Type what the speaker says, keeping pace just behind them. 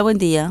Buen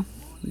día.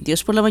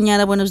 Dios por la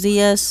mañana, buenos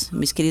días,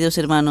 mis queridos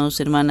hermanos,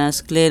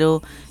 hermanas,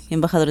 clero,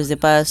 embajadores de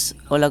paz.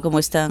 Hola, ¿cómo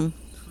están?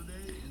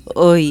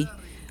 Hoy,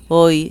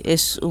 hoy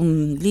es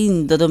un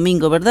lindo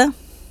domingo, ¿verdad?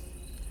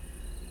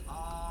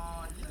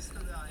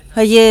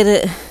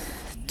 Ayer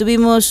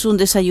tuvimos un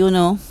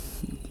desayuno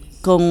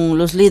con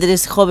los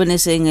líderes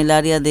jóvenes en el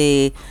área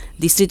de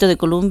Distrito de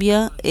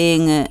Columbia,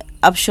 en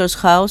Upshur's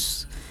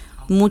House.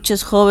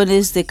 Muchos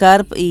jóvenes de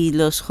CARP y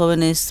los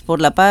jóvenes por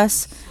la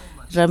paz.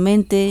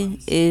 Realmente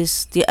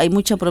hay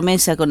mucha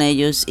promesa con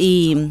ellos.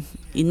 Y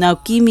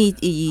Naokimi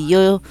y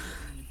yo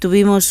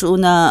tuvimos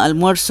un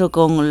almuerzo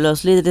con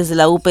los líderes de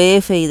la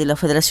UPF y de la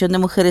Federación de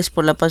Mujeres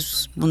por la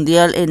Paz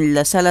Mundial en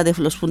la sala de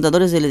los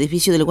fundadores del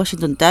edificio del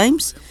Washington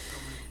Times.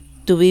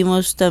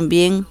 Tuvimos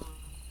también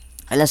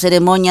la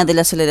ceremonia de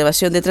la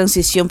celebración de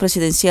transición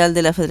presidencial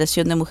de la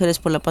Federación de Mujeres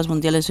por la Paz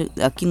Mundial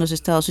aquí en los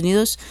Estados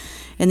Unidos,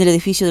 en el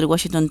edificio del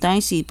Washington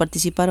Times, y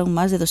participaron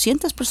más de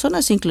 200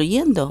 personas,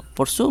 incluyendo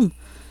por Zoom.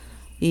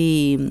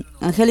 Y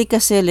Angélica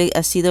Cele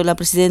ha sido la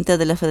presidenta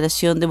de la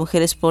Federación de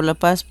Mujeres por la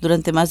Paz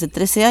durante más de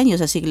 13 años,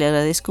 así que le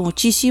agradezco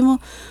muchísimo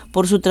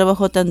por su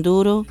trabajo tan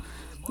duro.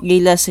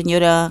 Y la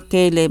señora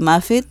Kelly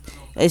Maffitt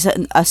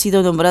ha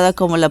sido nombrada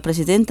como la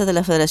presidenta de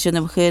la Federación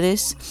de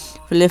Mujeres.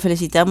 Le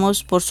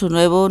felicitamos por su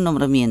nuevo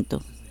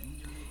nombramiento.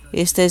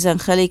 Esta es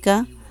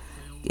Angélica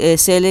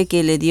Cele,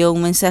 que le dio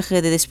un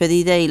mensaje de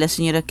despedida, y la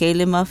señora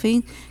Kelly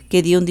Maffitt,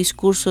 que dio un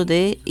discurso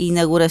de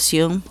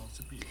inauguración.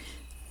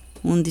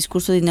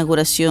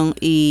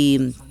 Y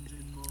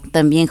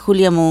también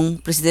Julia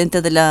Moon,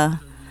 presidenta de la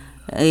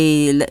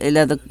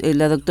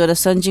doctora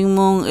Sun Jin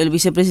Moon, el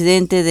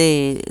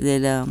vicepresidente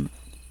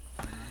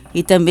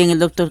y también el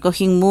doctor Ko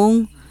Jin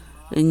Moon,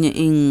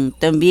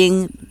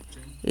 también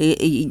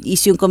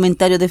hizo un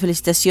comentario de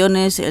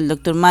felicitaciones. El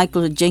doctor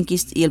Michael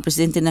Jenkins y el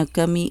presidente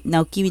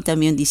Naokimi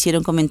también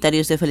hicieron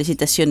comentarios de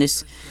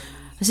felicitaciones.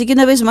 Así que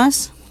una vez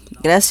más,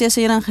 gracias,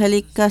 señora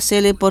Angélica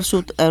Cele, por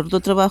su arduo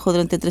trabajo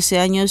durante 13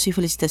 años, y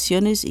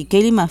felicitaciones. Y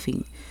Kelly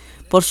Muffin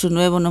por su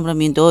nuevo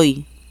nombramiento.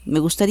 Hoy me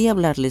gustaría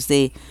hablarles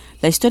de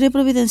la historia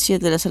providencial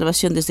de la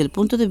salvación desde el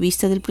punto de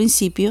vista del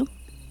principio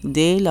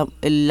de la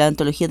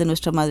antología de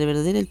Nuestra Madre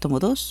Verdadera, el tomo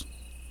 2.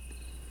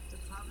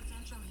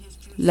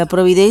 La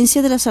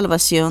providencia de la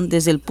salvación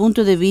desde el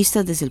punto de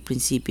vista desde el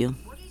principio.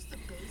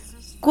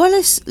 ¿Cuál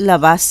es la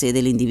base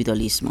del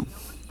individualismo?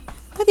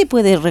 Nadie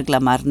puede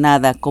reclamar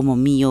nada como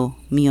mío,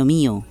 mío,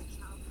 mío.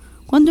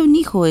 Cuando un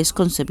hijo es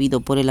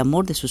concebido por el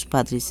amor de sus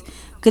padres,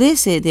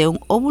 crece de un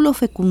óvulo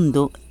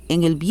fecundo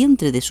en el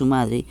vientre de su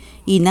madre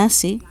y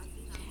nace,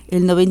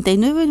 el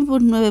 99%,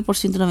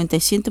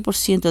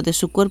 97% de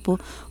su cuerpo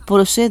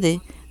procede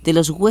de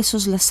los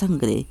huesos, la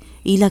sangre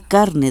y la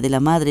carne de la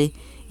madre,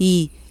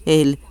 y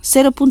el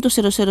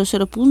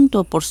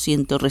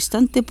 0.000%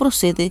 restante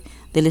procede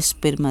del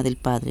esperma del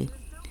padre.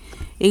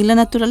 En la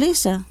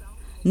naturaleza,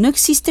 no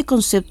existe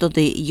concepto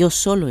de yo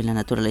solo en la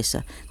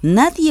naturaleza.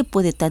 Nadie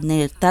puede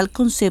tener tal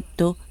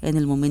concepto en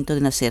el momento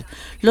de nacer.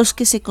 Los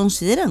que se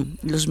consideran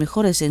los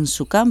mejores en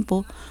su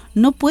campo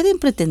no pueden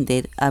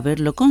pretender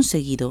haberlo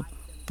conseguido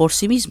por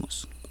sí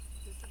mismos.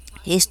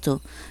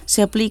 Esto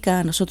se aplica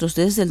a nosotros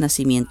desde el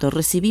nacimiento.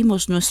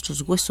 Recibimos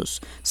nuestros huesos,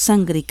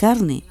 sangre y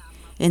carne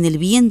en el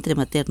vientre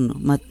materno.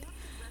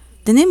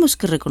 Tenemos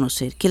que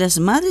reconocer que las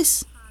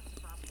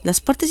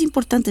partes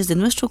importantes de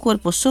nuestro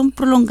cuerpo son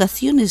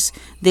prolongaciones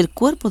del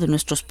cuerpo de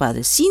nuestros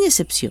padres, sin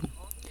excepción.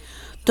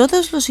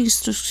 Todas las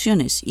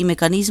instrucciones y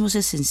mecanismos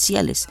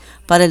esenciales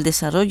para el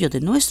desarrollo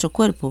de nuestro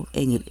cuerpo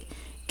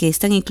que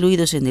están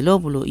incluidos en el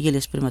óvulo y el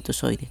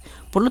espermatozoide.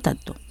 Por lo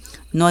tanto,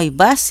 no hay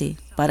base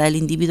para el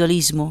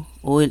individualismo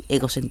o el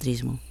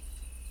egocentrismo.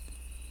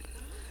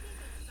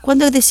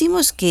 Cuando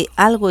decimos que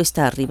algo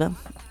está arriba,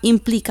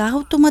 implica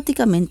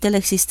automáticamente la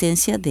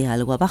existencia de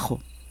algo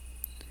abajo.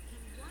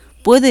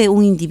 ¿Puede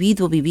un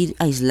individuo vivir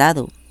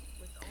aislado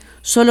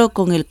solo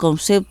con el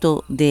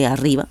concepto de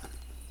arriba?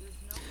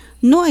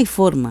 No hay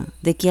forma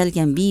de que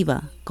alguien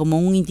viva como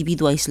un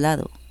individuo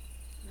aislado.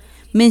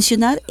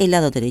 Mencionar el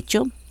lado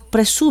derecho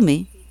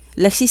presume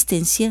la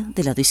existencia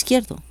del lado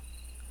izquierdo.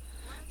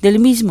 Del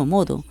mismo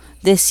modo,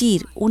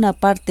 decir una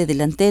parte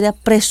delantera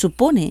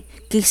presupone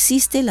que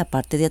existe la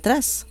parte de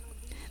atrás.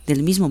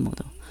 Del mismo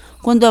modo,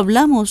 cuando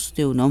hablamos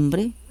de un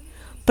hombre,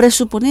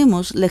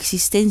 presuponemos la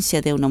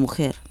existencia de una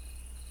mujer.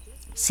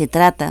 Se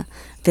trata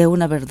de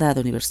una verdad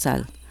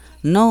universal,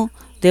 no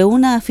de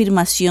una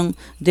afirmación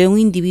de un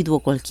individuo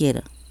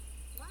cualquiera.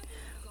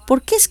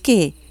 ¿Por qué es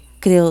que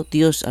creó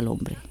Dios al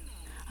hombre?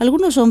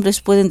 Algunos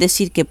hombres pueden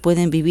decir que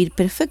pueden vivir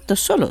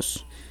perfectos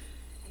solos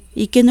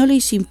y que no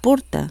les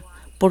importa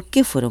por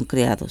qué fueron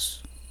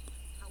creados.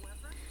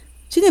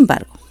 Sin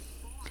embargo,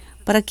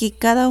 para que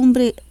cada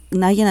hombre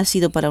haya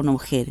nacido para una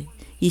mujer,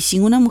 y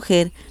sin una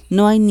mujer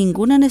no hay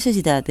ninguna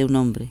necesidad de un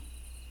hombre.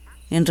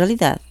 En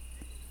realidad,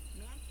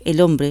 el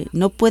hombre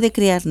no puede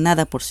crear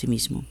nada por sí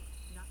mismo.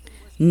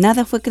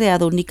 Nada fue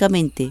creado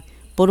únicamente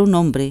por un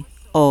hombre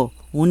o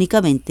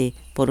únicamente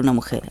por una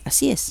mujer.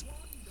 Así es.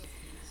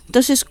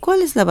 Entonces,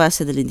 ¿cuál es la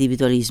base del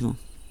individualismo?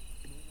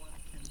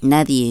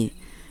 Nadie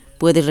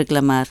puede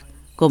reclamar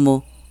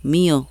como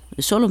mío,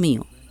 solo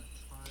mío.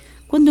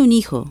 Cuando un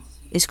hijo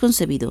es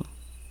concebido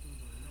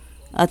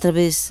a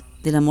través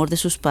del amor de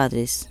sus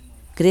padres,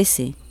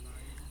 crece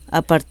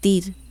a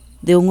partir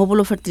de un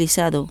óvulo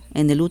fertilizado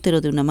en el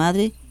útero de una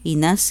madre y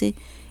nace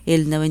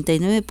el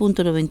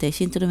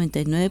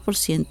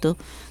 99.999%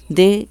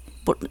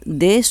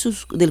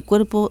 del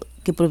cuerpo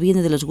que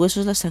proviene de los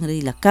huesos, la sangre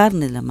y la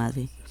carne de la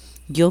madre.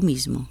 Yo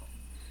mismo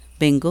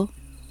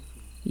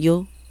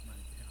yo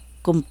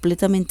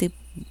completamente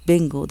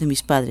vengo de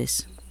mis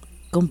padres,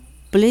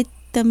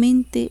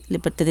 completamente le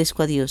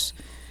pertenezco a Dios,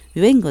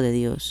 vengo de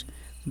Dios,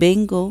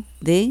 vengo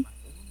de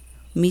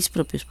mis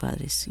propios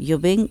padres.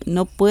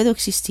 No puedo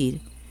existir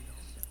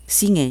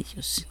sin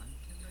ellos,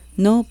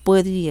 no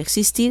podría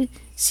existir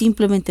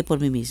simplemente por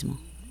mí mismo.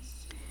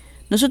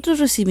 Nosotros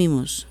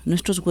recibimos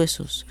nuestros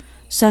huesos,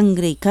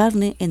 sangre y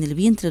carne en el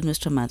vientre de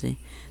nuestra madre.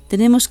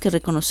 Tenemos que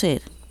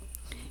reconocer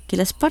que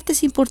las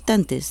partes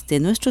importantes de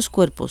nuestros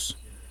cuerpos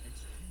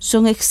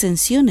son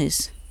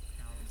extensiones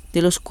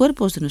de los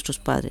cuerpos de nuestros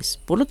padres.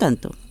 Por lo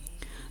tanto,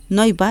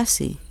 no hay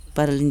base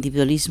para el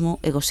individualismo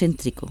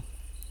egocéntrico.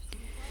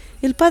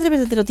 El Padre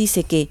verdadero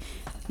dice que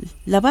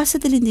la base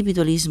del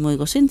individualismo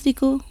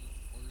egocéntrico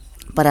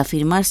para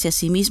afirmarse a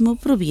sí mismo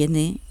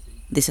proviene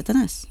de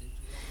Satanás.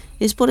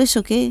 Es por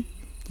eso que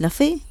la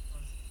fe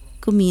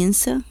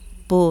comienza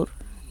por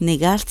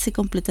negarse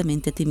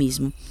completamente a ti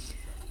mismo.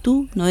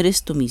 Tú no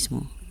eres tú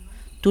mismo.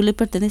 Tú le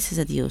perteneces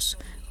a Dios,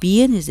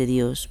 vienes de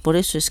Dios. Por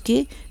eso es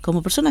que,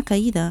 como persona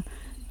caída,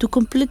 tú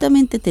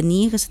completamente te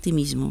niegas a ti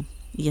mismo.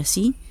 Y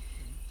así,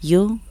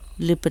 yo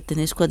le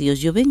pertenezco a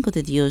Dios, yo vengo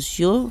de Dios,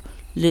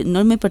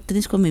 no me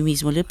pertenezco a mí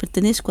mismo, le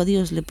pertenezco a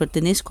Dios, le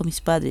pertenezco a mis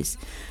padres.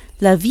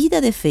 La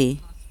vida de fe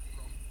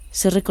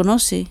se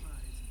reconoce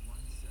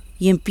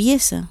y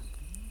empieza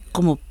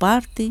como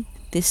parte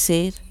de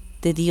ser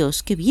de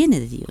Dios, que viene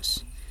de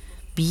Dios.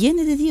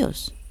 Viene de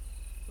Dios.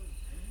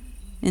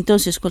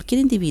 Entonces,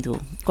 cualquier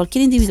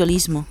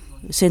individualismo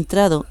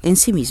centrado en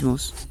sí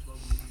mismos,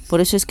 por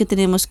eso es que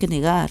tenemos que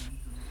negar,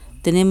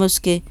 tenemos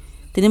que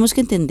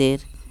entender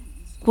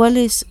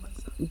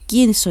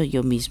quién soy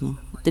yo mismo.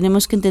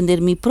 Tenemos que entender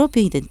mi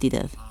propia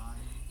identidad.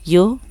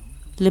 Yo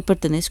le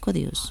pertenezco a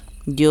Dios.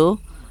 Yo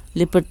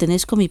le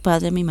pertenezco a mi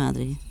padre, a mi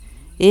madre.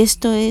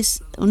 Este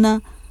es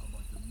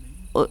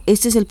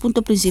el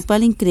punto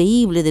principal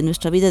increíble de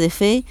nuestra vida de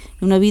fe.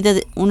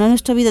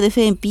 Nuestra vida de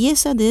fe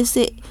empieza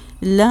desde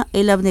la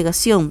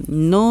abnegación.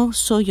 No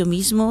soy yo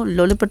mismo,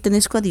 no le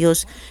pertenezco a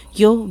Dios.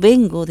 Yo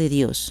vengo de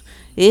Dios.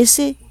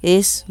 Ese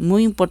es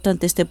muy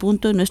importante, este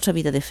punto en nuestra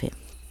vida de fe.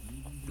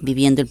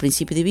 Viviendo el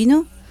principio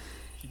divino,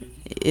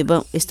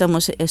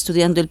 estamos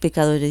estudiando el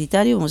pecado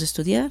hereditario. Vamos a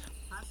estudiar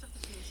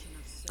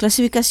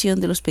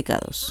clasificación de los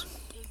pecados.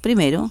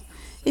 Primero,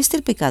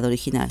 el pecado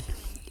original.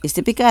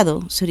 Este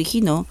pecado se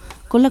originó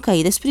con la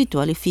caída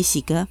espiritual y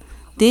física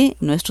de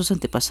nuestros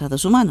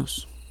antepasados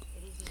humanos.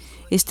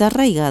 Está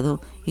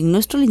arraigado en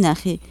nuestro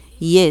linaje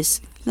y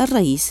es la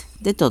raíz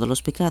de todos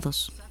los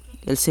pecados.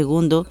 El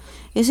segundo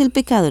es el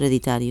pecado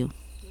hereditario.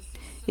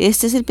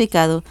 Este es el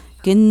pecado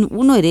que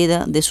uno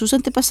hereda de sus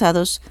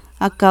antepasados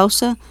a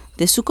causa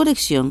de su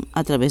conexión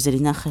a través del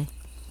linaje.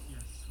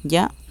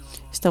 Ya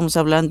estamos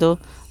hablando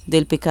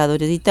del pecado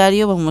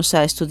hereditario. Vamos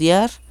a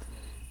estudiar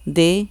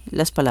de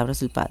las palabras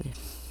del Padre.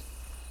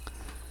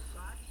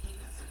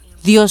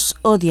 Dios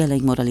odia la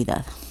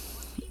inmoralidad.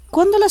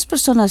 Cuando las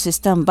personas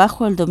están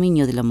bajo el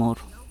dominio del amor,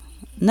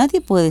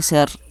 nadie puede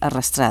ser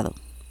arrastrado.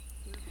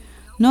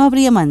 No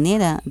habría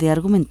manera de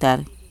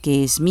argumentar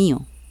que es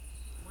mío.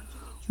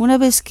 Una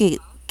vez que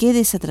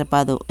quedes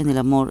atrapado en el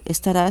amor,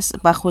 estarás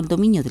bajo el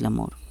dominio del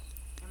amor.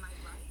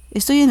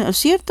 ¿Estoy en lo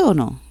cierto o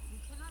no?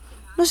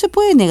 No se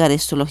puede negar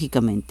esto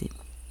lógicamente.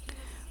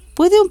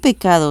 ¿Puede un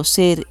pecado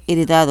ser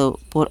heredado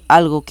por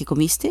algo que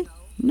comiste?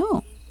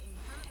 No.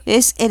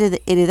 Es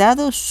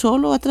heredado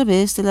solo a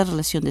través de la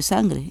relación de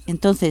sangre.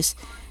 Entonces,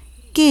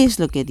 ¿qué es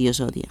lo que Dios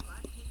odia?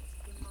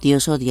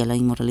 Dios odia la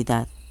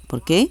inmoralidad.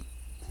 ¿Por qué?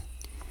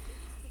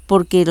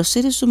 Porque los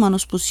seres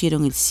humanos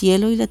pusieron el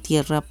cielo y la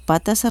tierra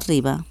patas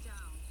arriba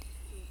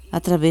a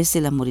través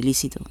del amor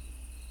ilícito.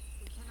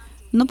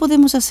 No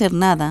podemos hacer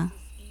nada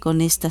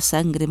con esta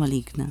sangre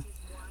maligna,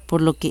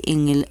 por lo que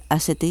en el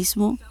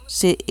ascetismo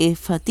se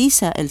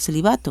enfatiza el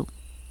celibato.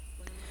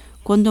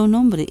 Cuando un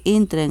hombre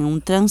entra en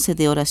un trance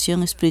de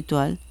oración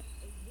espiritual,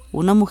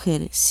 una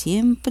mujer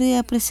siempre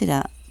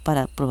aparecerá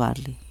para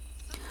probarle.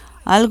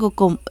 Algo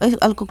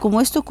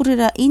como esto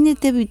ocurrirá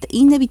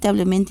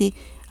inevitablemente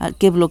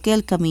que bloquea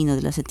el camino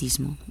del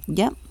ascetismo.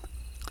 ¿Ya?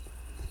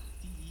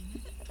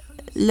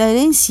 La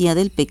herencia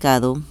del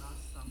pecado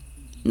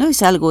no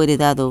es algo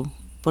heredado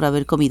por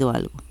haber comido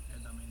algo.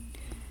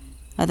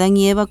 Adán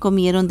y Eva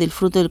comieron del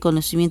fruto del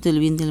conocimiento del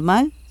bien y del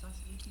mal.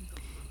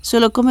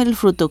 Solo comer el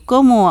fruto.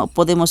 ¿Cómo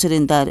podemos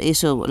heredar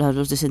eso a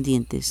los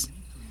descendientes?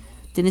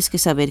 Tienes que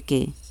saber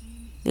que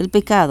el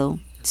pecado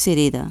se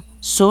hereda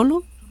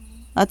solo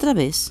a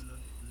través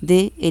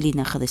del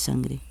linaje de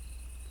sangre.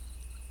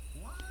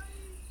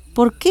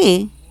 ¿Por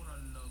qué?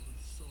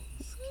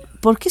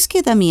 ¿Por qué es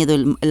que da miedo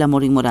el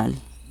amor inmoral?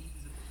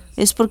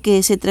 es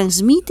porque se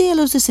transmite a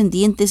los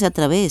descendientes a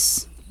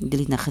través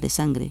del linaje de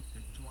sangre.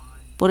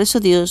 Por eso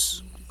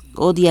Dios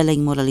odia la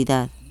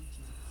inmoralidad,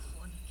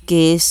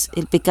 que es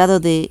el pecado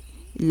de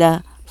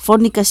la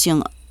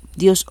fornicación.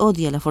 Dios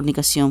odia la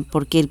fornicación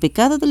porque el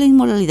pecado de la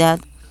inmoralidad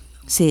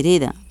se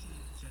hereda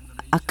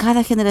a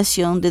cada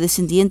generación de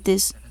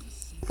descendientes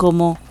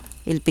como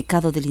el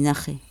pecado del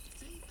linaje.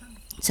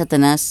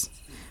 Satanás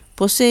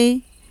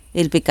posee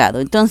el pecado.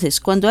 Entonces,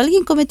 cuando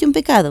alguien comete un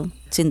pecado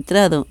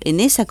centrado en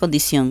esa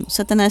condición,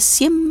 Satanás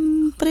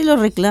siempre lo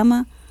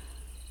reclama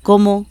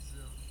como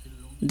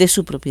de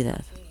su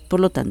propiedad. Por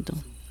lo tanto,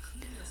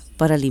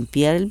 para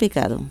limpiar el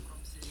pecado,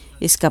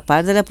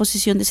 escapar de la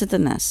posesión de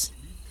Satanás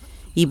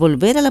y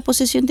volver a la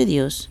posesión de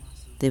Dios,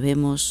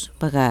 debemos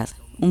pagar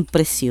un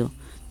precio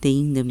de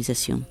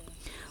indemnización.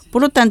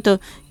 Por lo tanto,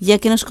 ya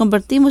que nos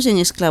convertimos en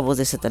esclavos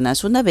de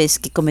Satanás una vez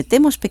que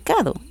cometemos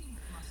pecado,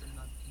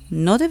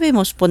 no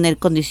debemos poner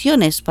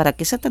condiciones para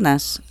que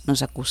Satanás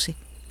nos acuse.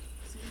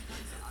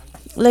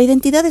 La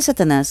identidad de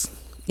Satanás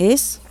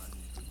es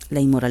la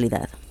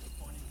inmoralidad,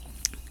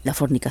 la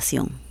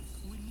fornicación.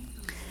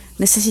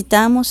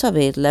 Necesitamos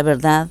saber la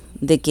verdad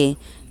de que,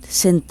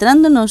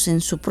 centrándonos en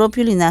su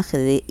propio linaje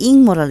de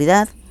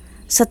inmoralidad,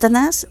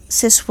 Satanás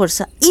se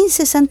esfuerza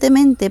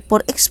incesantemente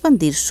por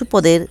expandir su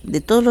poder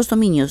de todos los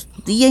dominios,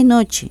 día y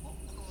noche,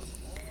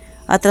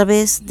 a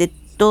través de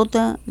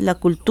toda la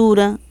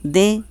cultura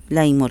de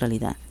la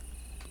inmoralidad.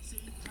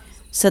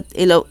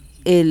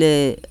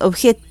 El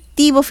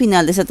objetivo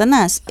final de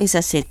Satanás es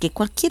hacer que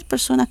cualquier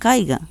persona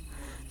caiga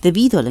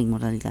debido a la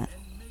inmoralidad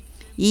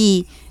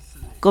y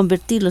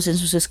convertirlos en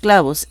sus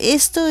esclavos.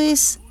 Esto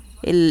es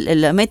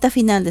la meta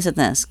final de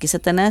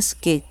Satanás,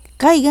 que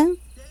caigan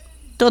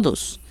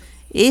todos.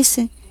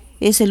 Ese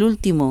es el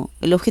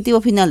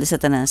objetivo final de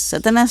Satanás.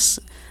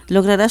 Satanás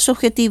logrará su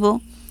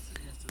objetivo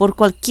por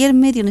cualquier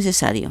medio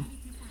necesario.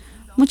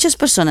 Muchas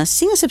personas,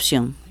 sin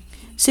excepción,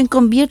 se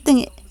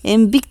convierten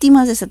en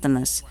víctimas de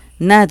Satanás.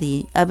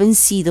 Nadie ha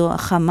vencido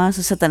jamás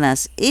a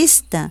Satanás.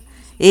 Esta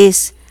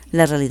es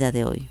la realidad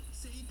de hoy.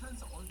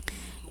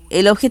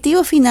 El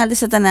objetivo final de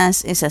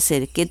Satanás es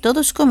hacer que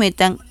todos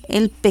cometan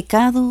el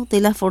pecado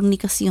de la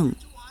fornicación.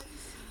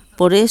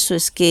 Por eso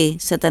es que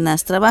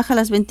Satanás trabaja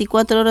las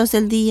 24 horas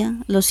del día,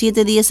 los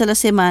 7 días a la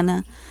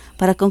semana,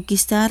 para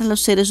conquistar a los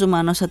seres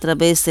humanos a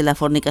través de la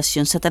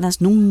fornicación. Satanás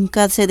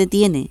nunca se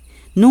detiene,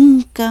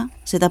 nunca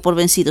se da por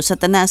vencido.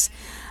 Satanás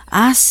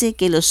hace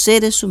que los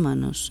seres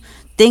humanos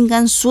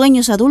tengan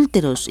sueños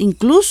adúlteros,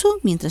 incluso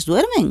mientras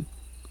duermen.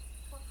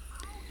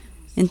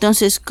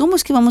 Entonces, ¿cómo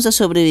es que vamos a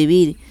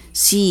sobrevivir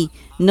si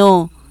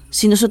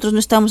nosotros no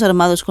estamos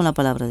armados con la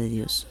palabra de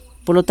Dios?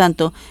 Por lo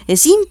tanto,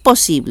 es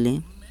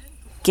imposible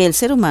que el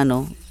ser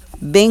humano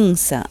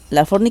venza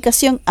la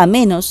fornicación a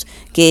menos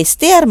que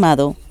esté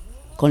armado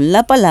con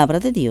la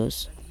palabra de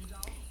Dios.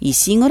 Y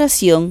sin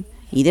oración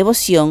y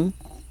devoción,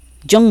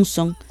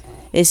 Johnson,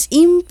 es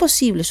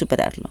imposible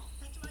superarlo.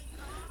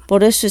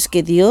 Por eso es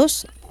que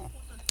Dios,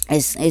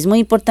 es muy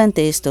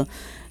importante esto.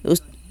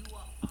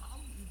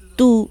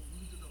 Tú,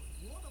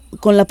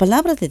 con la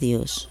palabra de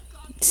Dios,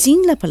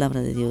 sin la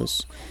palabra de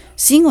Dios,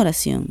 sin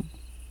oración,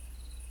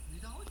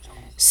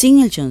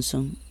 sin el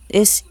Johnson,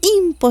 es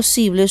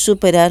imposible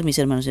superar, mis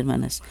hermanos y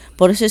hermanas.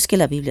 Por eso es que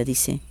la Biblia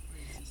dice,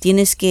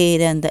 tienes que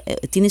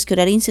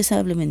orar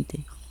incesantemente,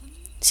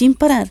 sin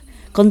parar.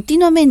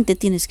 Continuamente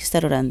tienes que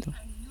estar orando.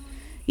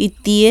 Y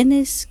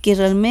tienes que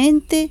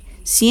realmente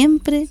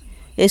siempre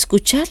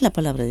escuchar la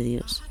palabra de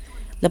Dios.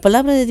 La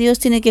palabra de Dios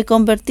tiene que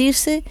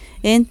convertirse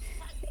en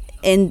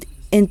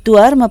tu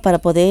arma para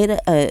poder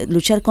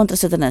luchar contra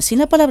Satanás. Sin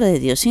la palabra de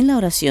Dios, sin la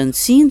oración,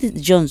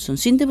 sin Johnson,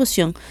 sin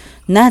devoción,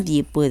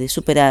 nadie puede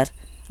superar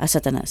a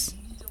Satanás.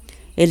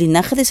 El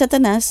linaje de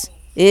Satanás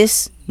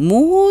es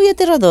muy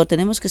aterrador.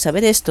 Tenemos que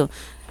saber esto.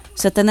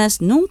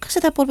 Satanás nunca se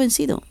da por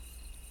vencido.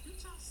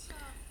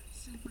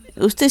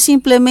 Usted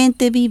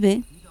simplemente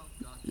vive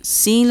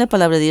sin la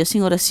palabra de Dios,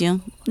 sin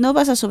oración. No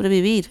vas a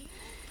sobrevivir.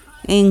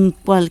 En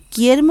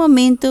cualquier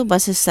momento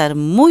vas a estar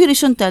muy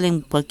horizontal. En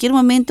cualquier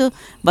momento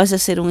vas a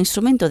ser un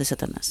instrumento de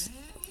Satanás.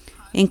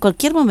 En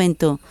cualquier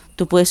momento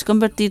tú puedes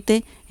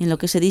convertirte en lo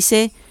que se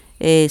dice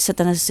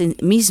Satanás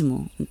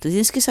mismo. Entonces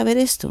tienes que saber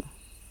esto.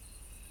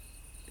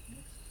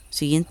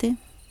 Siguiente.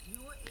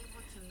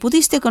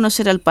 Pudiste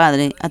conocer al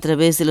Padre a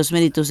través de los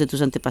méritos de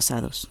tus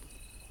antepasados.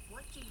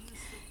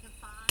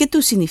 ¿Qué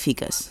tú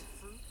significas?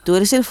 Tú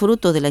eres el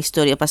fruto de la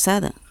historia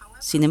pasada.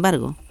 Sin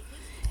embargo,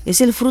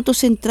 ¿es el fruto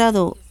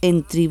centrado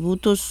en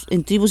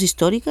tribus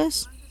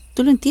históricas?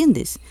 Tú lo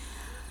entiendes.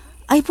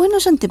 Hay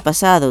buenos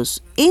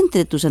antepasados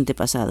entre tus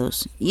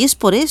antepasados, y es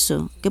por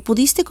eso que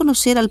pudiste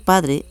conocer al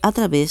Padre a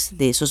través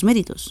de esos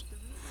méritos.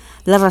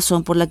 La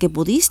razón por la que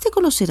pudiste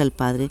conocer al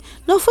Padre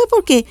no fue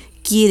porque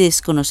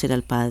quieres conocer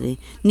al Padre,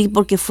 ni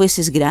porque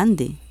fueses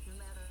grande.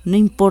 No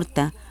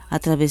importa a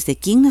través de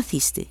quién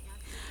naciste.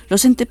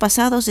 Los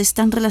antepasados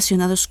están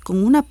relacionados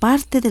con una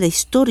parte de la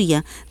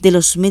historia de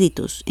los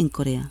méritos en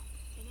Corea.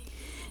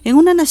 En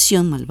una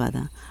nación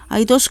malvada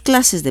hay dos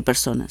clases de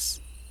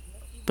personas: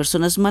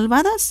 personas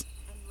malvadas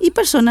y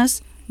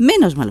personas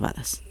menos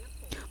malvadas.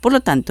 Por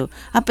lo tanto,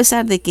 a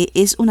pesar de que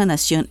es una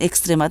nación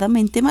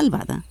extremadamente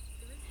malvada,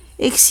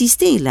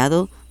 existe el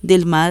lado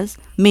del mal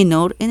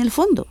menor en el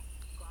fondo.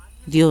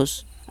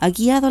 Dios ha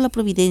guiado a la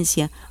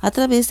providencia a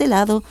través del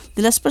lado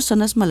de las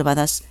personas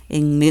malvadas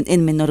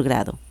en menor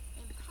grado.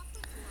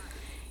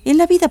 En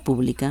la vida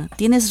pública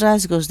tienes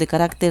rasgos de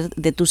carácter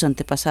de tus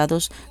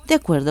antepasados de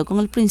acuerdo con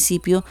el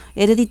principio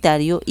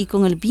hereditario y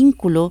con el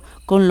vínculo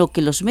con lo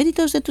que los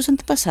méritos de tus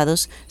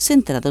antepasados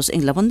centrados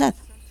en la bondad.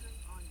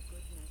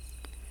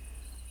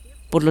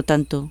 Por lo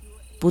tanto,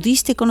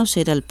 pudiste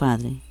conocer al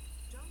Padre.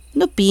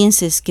 No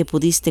pienses que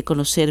pudiste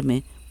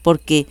conocerme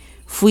porque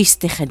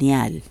fuiste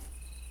genial.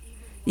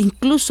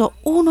 Incluso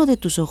uno de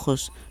tus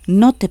ojos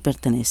no te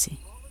pertenece.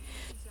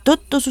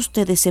 Todos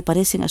ustedes se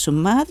parecen a su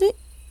madre,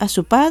 a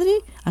su padre,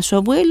 a su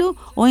abuelo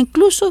o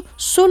incluso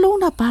solo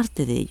una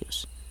parte de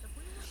ellos.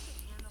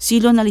 Si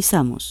lo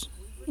analizamos,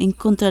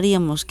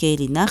 encontraríamos que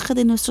el linaje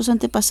de nuestros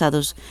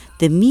antepasados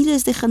de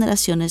miles de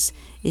generaciones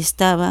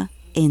estaba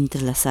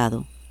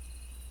entrelazado.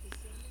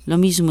 Lo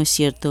mismo es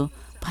cierto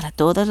para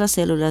todas las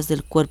células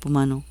del cuerpo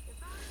humano.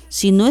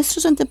 Si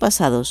nuestros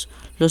antepasados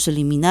los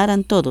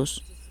eliminaran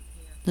todos,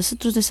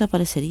 nosotros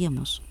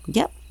desapareceríamos.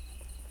 ¿Ya?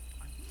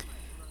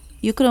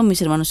 Yo creo,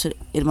 mis hermanos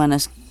y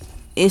hermanas,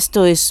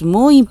 esto es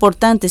muy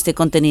importante, este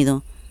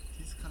contenido.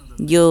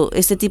 Yo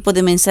este tipo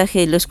de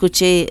mensaje lo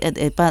escuché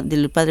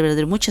del Padre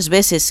verdadero muchas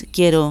veces.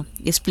 Quiero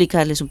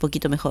explicarles un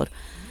poquito mejor.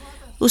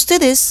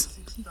 Ustedes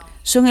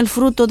son el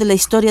fruto de la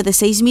historia de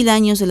 6,000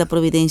 años de la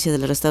providencia de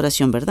la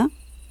restauración, ¿verdad?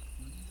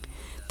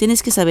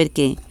 Tienes que saber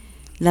que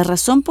la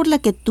razón por la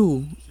que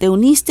tú te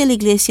uniste a la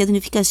iglesia de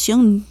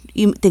unificación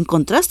y te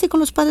encontraste con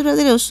los padres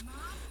verdaderos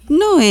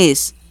no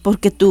es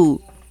porque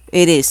tú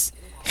eres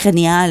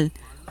genial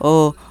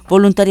o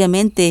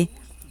voluntariamente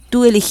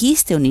tú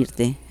elegiste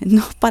unirte.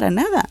 No, para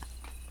nada.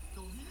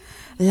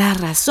 La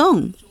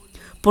razón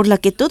por la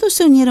que todos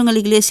se unieron a la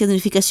iglesia de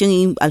unificación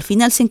y al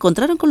final se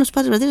encontraron con los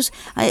padres verdaderos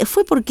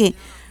fue porque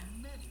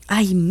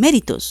hay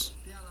méritos.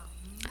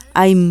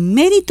 Hay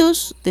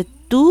méritos de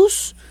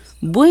tus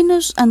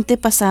buenos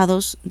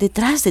antepasados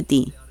detrás de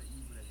ti.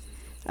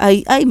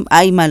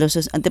 Hay malos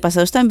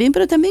antepasados también,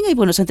 pero también hay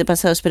buenos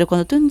antepasados. Pero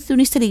cuando tú te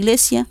uniste a la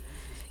iglesia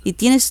y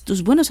tienes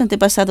tus buenos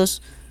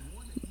antepasados,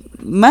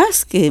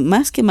 más que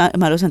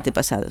malos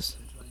antepasados.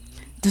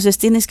 Entonces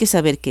tienes que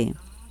saber que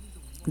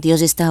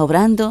Dios está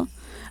obrando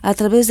a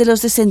través de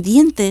los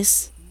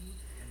descendientes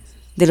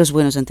de los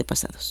buenos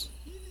antepasados.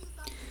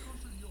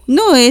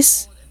 No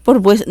es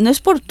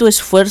por tu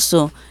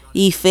esfuerzo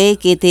y fe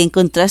que te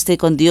encontraste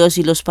con Dios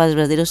y los padres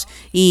verdaderos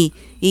y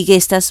que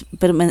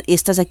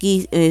estás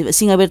aquí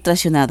sin haber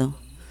traicionado.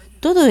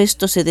 Todo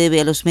esto se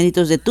debe a los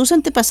méritos de tus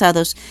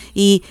antepasados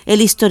y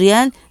el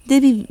historial de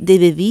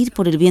vivir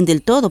por el bien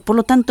del todo. Por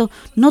lo tanto,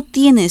 no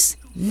tienes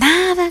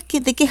nada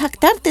de que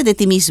jactarte de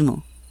ti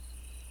mismo.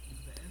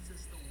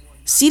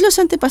 Si los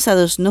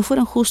antepasados no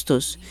fueron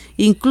justos,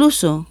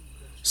 incluso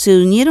se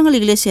unieron a la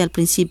iglesia al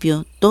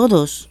principio,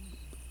 todos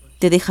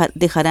te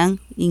dejarán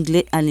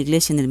a la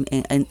iglesia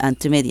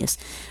entre medias.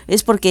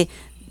 Es porque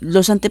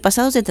los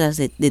antepasados detrás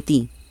de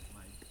ti,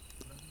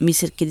 mis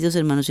queridos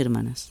hermanos y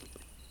hermanas,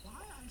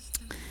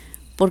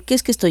 ¿por qué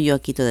es que estoy yo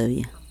aquí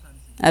todavía?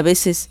 A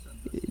veces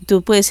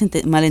tú puedes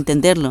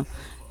malentenderlo.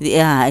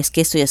 Es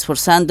que estoy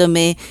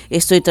esforzándome,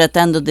 estoy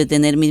tratando de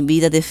tener mi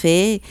vida de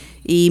fe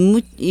y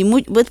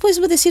puedes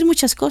decir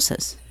muchas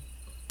cosas,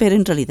 pero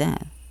en realidad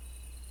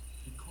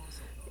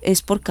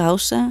es por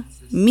causa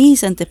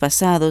mis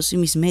antepasados y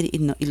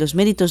los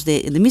méritos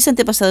de mis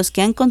antepasados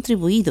que han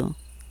contribuido.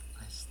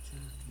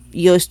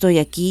 Yo estoy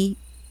aquí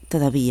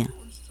todavía.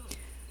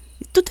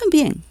 Tú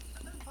también.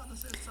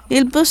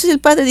 Entonces el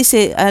padre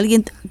dice a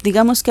alguien,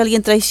 digamos que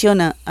alguien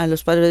traiciona a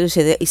los padres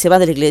y se va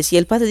de la iglesia, y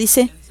el padre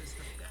dice,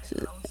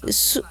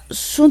 sus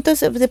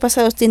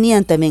antepasados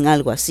tenían también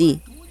algo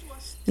así.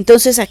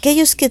 Entonces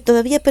aquellos que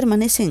todavía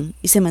permanecen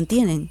y se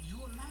mantienen,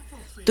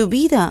 tu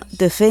vida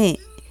de fe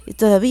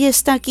todavía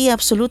está aquí,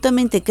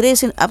 absolutamente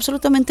crees en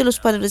absolutamente los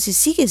padres y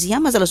sigues y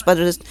amas a los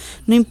padres,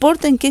 no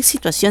importa en qué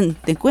situación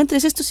te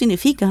encuentres. Esto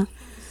significa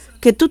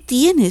que tú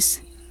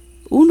tienes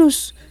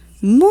unos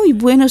muy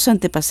buenos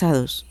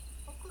antepasados.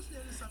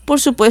 Por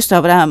supuesto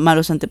habrá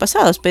malos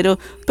antepasados, pero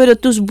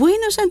tus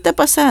buenos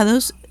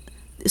antepasados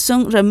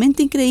son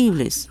realmente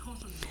increíbles.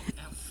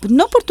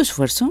 No por tu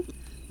esfuerzo,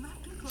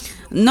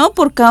 no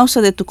por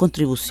causa de tu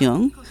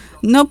contribución,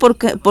 no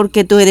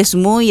porque tú eres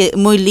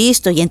muy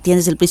listo y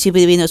entiendes el principio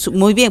divino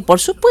muy bien. Por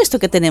supuesto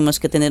que tenemos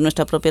que tener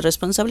nuestra propia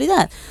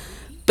responsabilidad,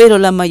 pero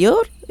la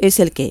mayor es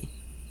el que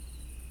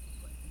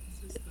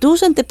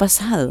tus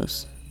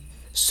antepasados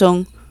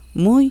son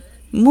muy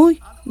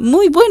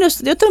buenos.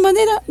 De otra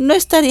manera, no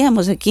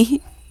estaríamos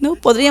aquí, no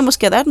podríamos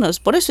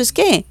quedarnos. Por eso es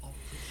que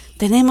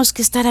tenemos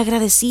que estar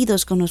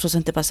agradecidos con nuestros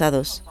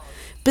antepasados.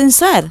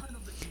 Pensar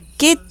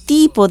qué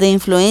tipo de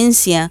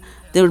influencia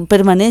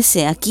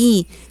permanece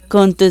aquí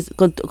con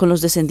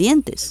los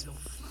descendientes.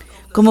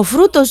 Como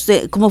fruto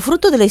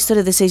de la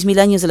historia de 6,000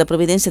 años de la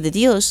providencia de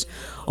Dios,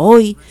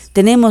 hoy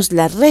tenemos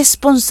la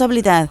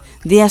responsabilidad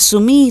de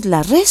asumir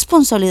la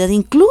responsabilidad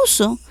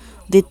incluso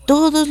de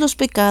todos los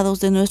pecados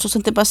de nuestros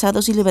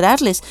antepasados y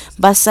liberarles.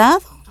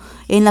 Basado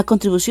en la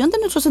contribución de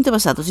nuestros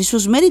antepasados y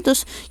sus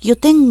méritos, yo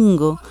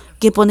tengo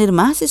que poner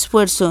más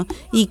esfuerzo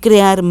y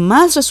crear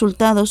más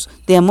resultados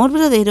de amor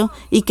verdadero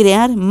y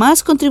crear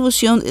más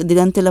contribución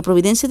delante de la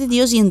providencia de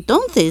Dios, y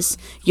entonces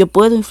yo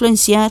puedo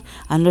influenciar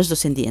a los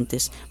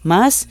descendientes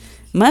más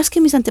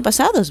que mis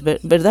antepasados,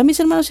 ¿verdad, mis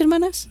hermanos y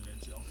hermanas?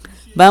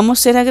 Vamos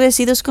a ser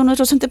agradecidos con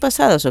nuestros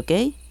antepasados, ¿ok?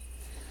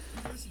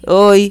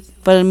 Hoy,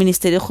 para el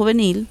ministerio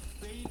juvenil,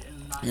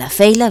 la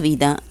fe y la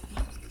vida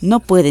no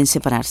pueden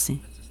separarse.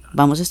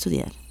 Vamos a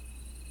estudiar.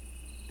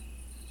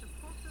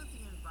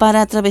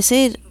 Para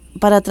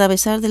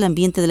atravesar del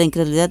ambiente de la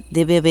incredulidad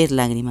debe haber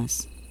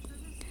lágrimas.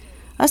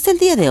 Hasta el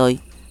día de hoy,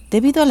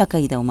 debido a la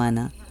caída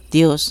humana,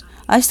 Dios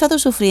ha estado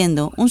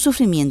sufriendo un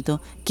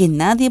sufrimiento que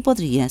nadie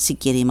podría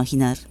siquiera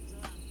imaginar.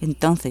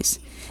 Entonces,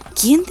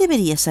 ¿quién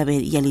debería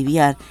saber y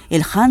aliviar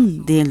el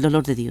han del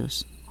dolor de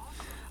Dios?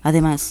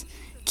 Además,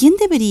 ¿quién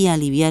debería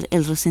aliviar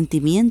el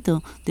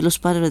resentimiento de los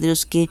padres de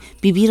Dios que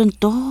vivieron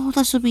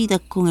toda su vida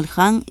con el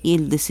han y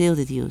el deseo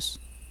de Dios?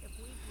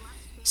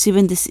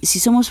 Si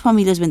somos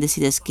familias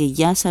bendecidas que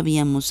ya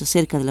sabíamos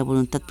acerca de la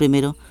voluntad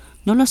primero,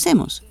 no lo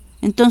hacemos.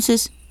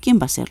 Entonces, ¿quién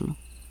va a hacerlo?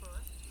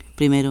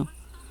 Primero,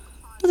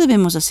 no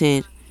debemos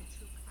hacer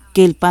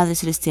que el Padre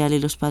Celestial y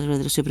los padres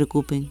verdaderos se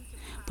preocupen.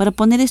 Para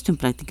poner esto en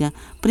práctica,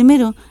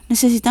 primero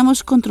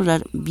necesitamos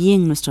controlar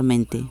bien nuestra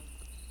mente.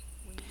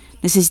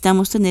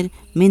 Necesitamos tener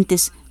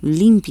mentes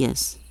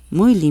limpias,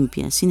 muy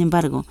limpias. Sin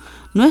embargo,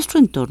 nuestro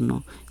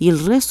entorno y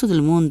el resto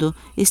del mundo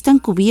están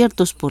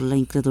cubiertos por la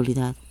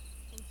incredulidad.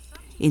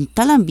 En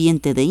tal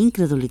ambiente de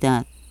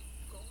incredulidad,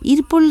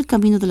 ir por el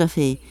camino de la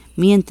fe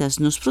mientras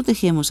nos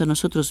protegemos a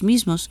nosotros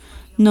mismos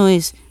no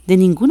es de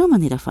ninguna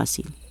manera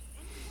fácil.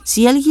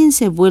 Si alguien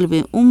se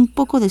vuelve un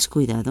poco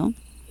descuidado,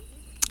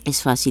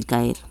 es fácil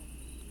caer.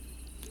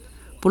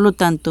 Por lo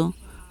tanto,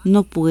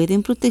 no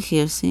pueden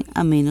protegerse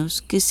a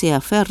menos que se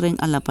aferren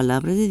a la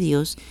palabra de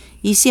Dios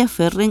y se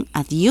aferren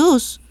a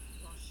Dios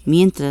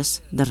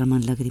mientras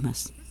derraman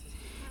lágrimas.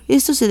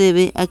 Esto se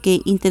debe a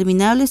que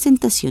interminables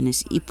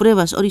tentaciones y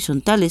pruebas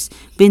horizontales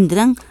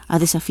vendrán a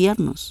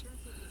desafiarnos,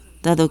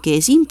 dado que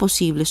es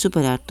imposible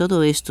superar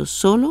todo esto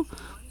solo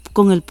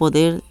con el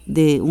poder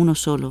de uno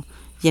solo,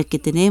 ya que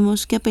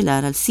tenemos que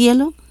apelar al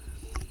cielo.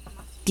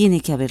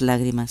 Tiene que haber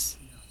lágrimas.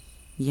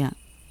 Ya.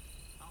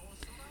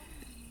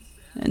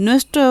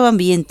 Nuestro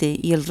ambiente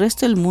y el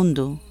resto del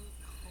mundo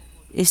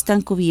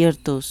están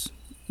cubiertos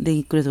de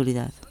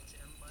incredulidad.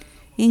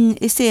 En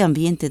este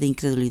ambiente de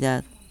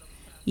incredulidad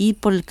y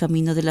por el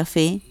camino de la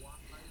fe,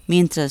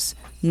 mientras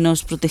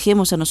nos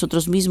protegemos a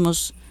nosotros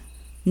mismos,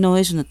 no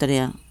es una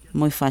tarea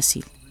muy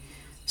fácil.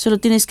 Solo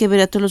tienes que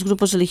ver a todos los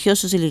grupos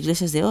religiosos y las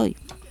iglesias de hoy.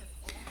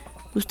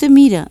 Usted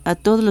mira a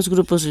todos los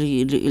grupos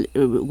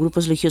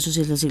religiosos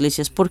y las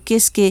iglesias. ¿Por qué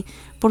es que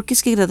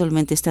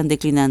gradualmente están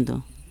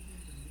declinando?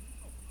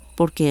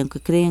 Porque aunque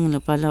creen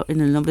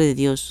en el nombre de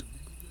Dios,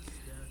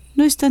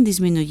 ¿no están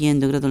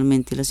disminuyendo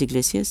gradualmente las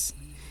iglesias?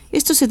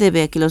 Esto se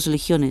debe a que las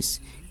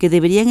religiones que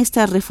deberían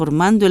estar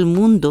reformando el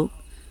mundo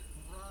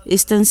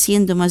están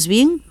siendo más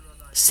bien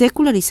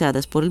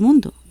secularizadas por el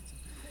mundo.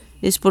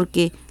 Es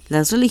porque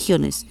las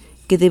religiones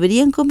que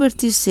deberían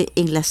convertirse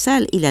en la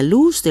sal y la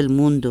luz del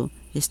mundo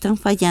están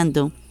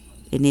fallando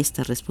en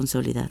esta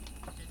responsabilidad.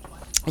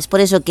 Es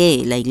por eso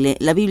que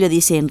la Biblia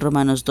dice en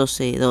Romanos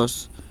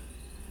 12:2: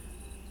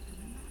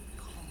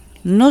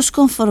 no os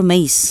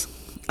conforméis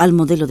al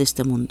modelo de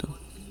este mundo,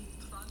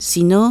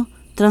 sino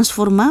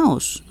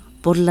transformaos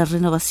por la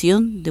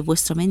renovación de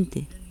vuestra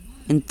mente.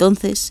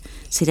 Entonces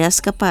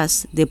serás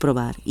capaz de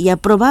probar y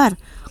aprobar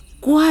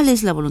cuál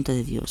es la voluntad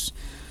de Dios,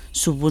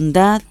 su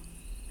bondad,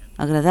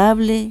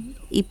 agradable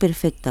y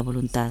perfecta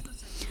voluntad.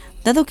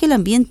 Dado que el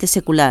ambiente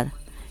secular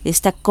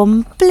está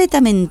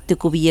completamente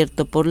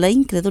cubierto por la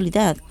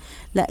incredulidad,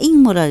 la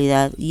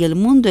inmoralidad y el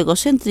mundo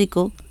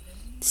egocéntrico,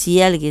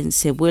 si alguien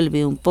se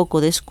vuelve un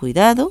poco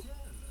descuidado,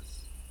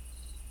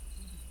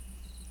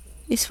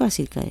 es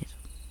fácil caer.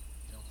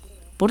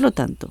 Por lo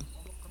tanto,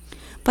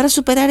 para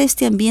superar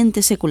este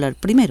ambiente secular,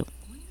 primero,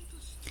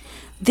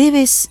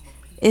 debes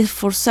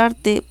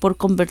esforzarte por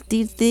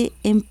convertirte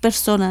en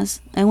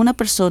una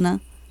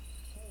persona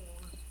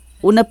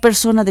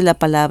de la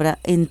palabra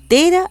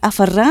entera,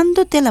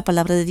 aferrándote a la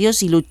palabra de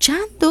Dios y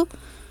luchando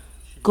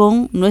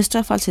con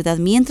nuestra falsedad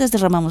mientras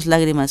derramamos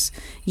lágrimas.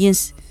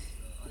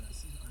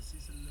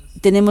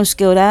 Tenemos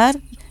que orar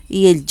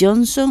y el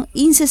Johnson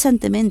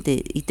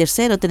incesantemente. Y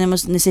tercero,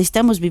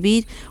 necesitamos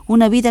vivir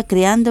una vida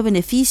creando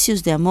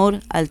beneficios de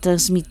amor al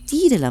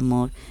transmitir el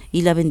amor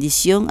y la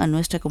bendición a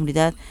nuestra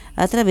comunidad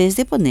a través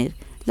de poner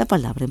la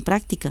palabra en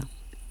práctica.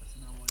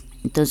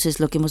 Entonces,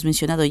 lo que hemos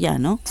mencionado ya,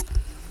 ¿no?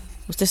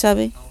 Usted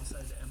sabe,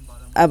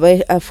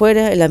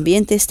 afuera el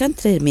ambiente es tan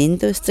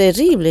tremendo, es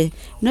terrible.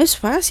 No es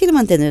fácil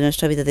mantener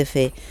nuestra vida de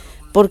fe,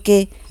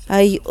 porque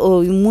hay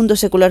un mundo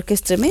secular que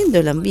es tremendo,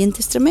 el ambiente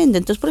es tremendo.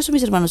 Entonces, por eso,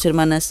 mis hermanos y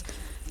hermanas,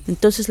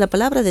 entonces la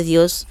palabra de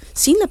Dios,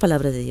 sin la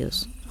palabra de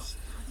Dios,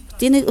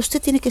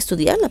 usted tiene que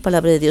estudiar la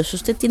palabra de Dios,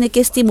 usted tiene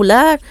que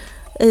estimular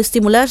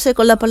estimularse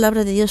con la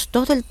palabra de Dios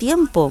todo el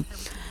tiempo.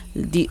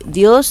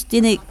 Dios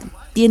tiene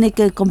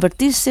que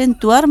convertirse en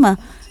tu arma.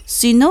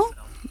 Si no,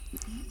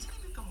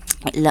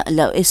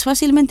 es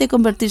fácilmente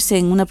convertirse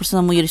en una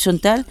persona muy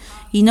horizontal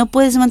y no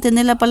puedes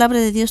mantener la palabra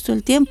de Dios todo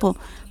el tiempo.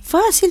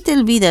 Fácil te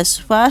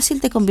olvidas,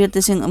 fácil te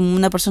conviertes en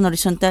una persona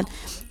horizontal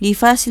y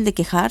fácil de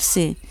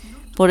quejarse.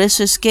 Por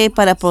eso es que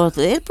para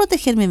poder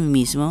protegerme a mí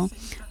mismo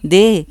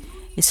de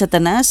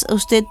Satanás,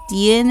 usted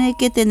tiene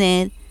que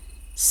tener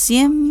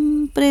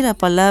siempre la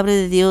palabra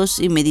de Dios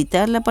y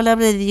meditar la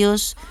palabra de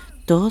Dios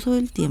todo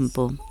el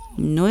tiempo.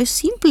 No es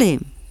simple.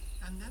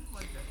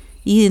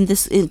 Y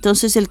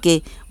entonces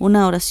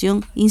una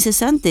oración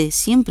incesante,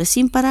 siempre,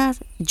 sin parar,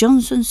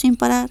 Johnson, sin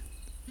parar.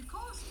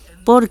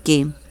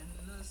 Porque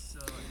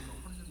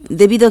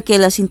debido a que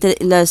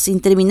las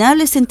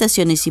interminables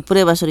tentaciones y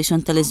pruebas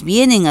horizontales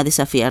vienen a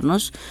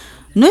desafiarnos,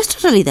 nuestra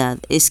realidad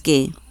es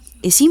que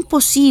es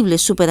imposible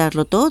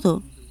superarlo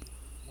todo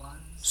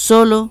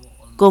solo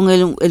con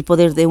el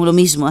poder de uno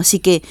mismo. Así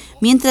que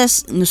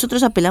mientras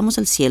nosotros apelamos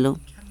al cielo,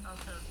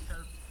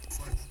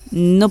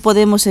 no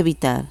podemos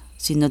evitar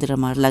sino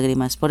derramar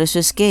lágrimas. Por eso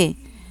es que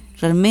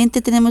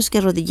realmente tenemos que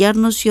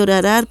arrodillarnos y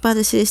orar.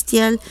 Padre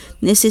Celestial,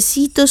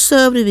 necesito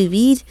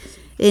sobrevivir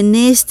en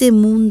este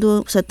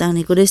mundo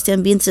satánico, en este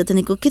ambiente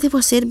satánico. ¿Qué debo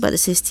hacer, Padre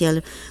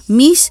Celestial?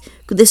 Mis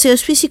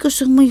deseos físicos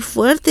son muy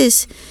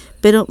fuertes,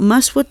 pero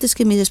más fuertes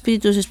que mis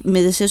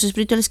deseos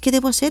espirituales. ¿Qué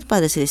debo hacer,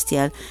 Padre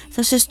Celestial?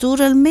 Entonces tú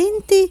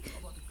realmente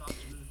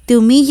te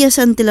humillas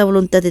ante la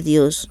voluntad de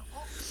Dios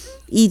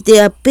y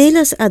te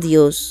apelas a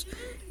Dios.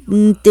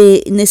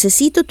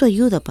 Necesito tu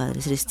ayuda,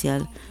 Padre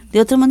Celestial.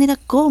 De otra manera,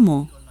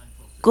 ¿cómo?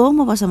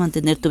 ¿Cómo vas a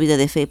mantener tu vida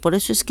de fe? Por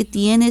eso es que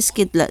tienes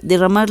que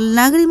derramar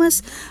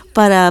lágrimas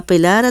para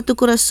apelar a tu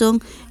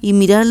corazón y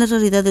mirar la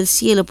realidad del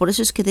cielo. Por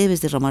eso es que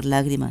debes derramar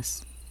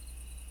lágrimas.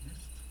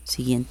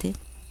 Siguiente.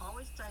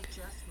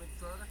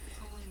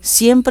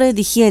 Siempre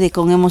digiere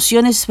con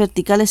emociones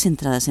verticales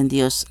centradas en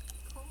Dios.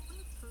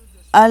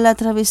 Al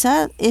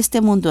atravesar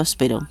este mundo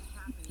áspero,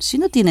 si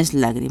no tienes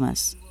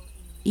lágrimas,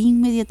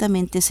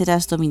 inmediatamente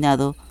serás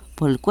dominado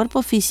por el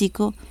cuerpo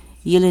físico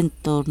y el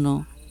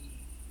entorno.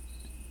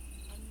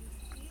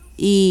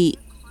 Y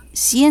si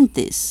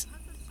sientes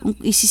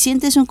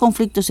un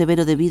conflicto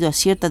severo debido a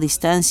cierta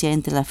distancia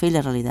entre la fe y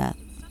la realidad,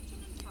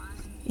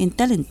 en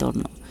tal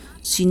entorno,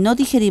 si no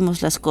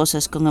digerimos las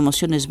cosas con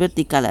emociones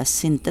verticales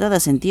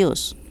centradas en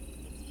Dios,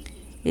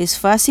 es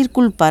fácil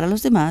culpar a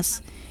los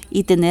demás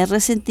y tener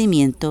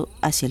resentimiento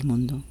hacia el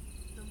mundo.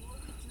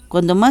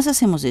 Cuando más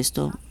hacemos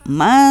esto,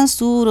 más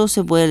duro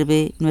se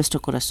vuelve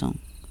nuestro corazón.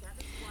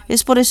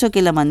 Es por eso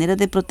que la manera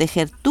de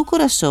proteger tu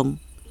corazón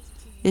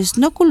es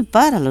no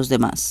culpar a los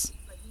demás,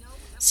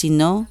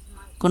 sino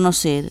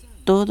conocer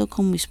todo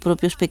con mis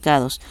propios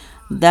pecados,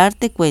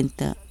 darte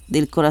cuenta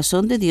del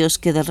corazón de Dios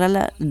que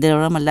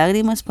derrama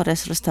lágrimas para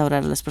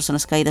restaurar a las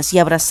personas caídas y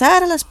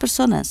abrazar a las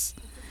personas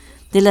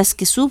de las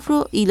que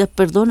sufro y las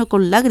perdono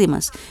con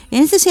lágrimas.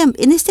 En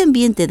este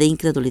ambiente de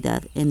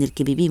incredulidad en el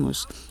que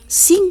vivimos,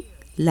 sin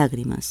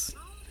lágrimas,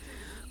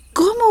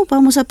 ¿cómo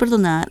vamos a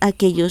perdonar a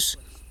aquellos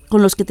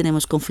con los que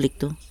tenemos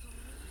conflicto?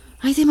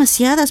 Hay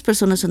demasiadas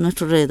personas a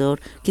nuestro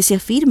alrededor que se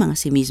afirman a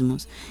sí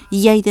mismos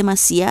y hay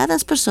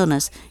demasiadas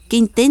personas que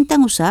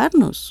intentan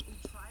usarnos.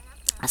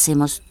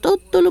 Hacemos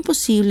todo lo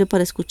posible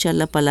para escuchar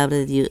la palabra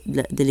de Dios,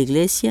 de la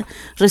iglesia,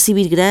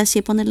 recibir gracia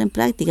y ponerla en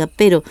práctica,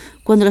 pero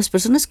cuando las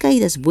personas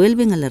caídas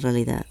vuelven a la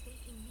realidad,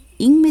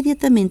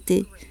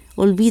 inmediatamente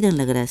olvidan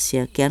la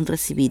gracia que han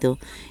recibido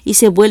y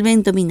se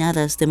vuelven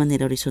dominadas de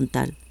manera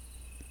horizontal.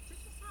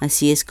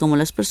 Así es como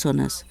las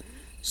personas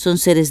son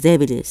seres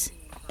débiles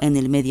en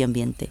el medio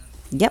ambiente.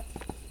 ¿Ya?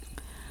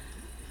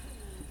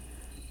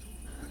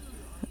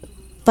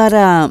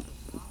 Para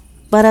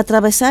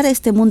atravesar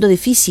este mundo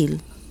difícil,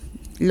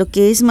 lo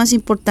que es más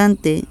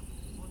importante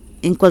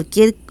en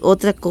cualquier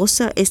otra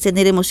cosa es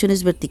tener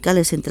emociones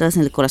verticales centradas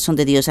en el corazón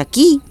de Dios.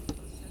 Aquí,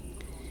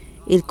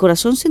 el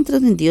corazón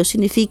centrado en Dios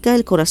significa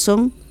el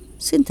corazón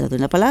centrado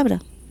en la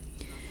palabra.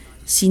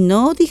 Si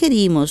no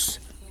digerimos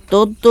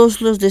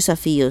todos los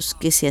desafíos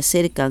que se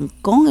acercan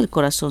con el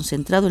corazón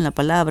centrado en la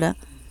palabra,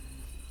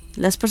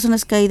 las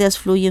personas caídas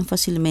fluyen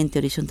fácilmente,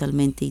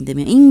 horizontalmente,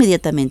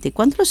 inmediatamente.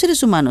 Cuando los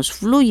seres humanos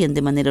fluyen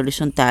de manera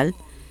horizontal,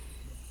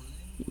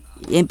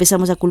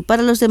 empezamos a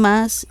culpar a los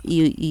demás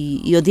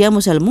y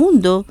odiamos al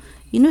mundo,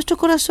 y nuestro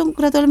corazón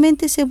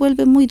gradualmente se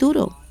vuelve muy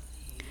duro.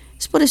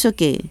 Es por eso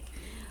que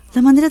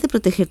la manera de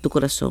proteger tu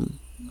corazón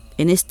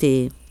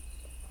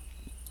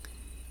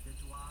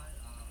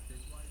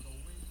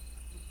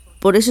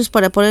por eso es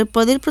para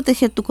poder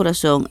proteger tu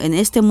corazón en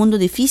este mundo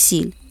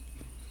difícil,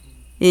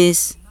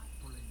 es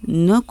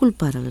no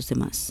culpar a los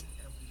demás,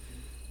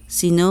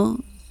 sino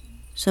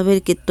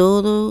saber que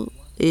todo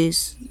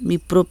es mi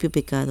propio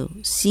pecado,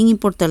 sin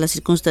importar las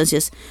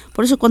circunstancias.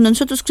 Por eso cuando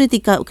nosotros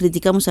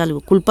criticamos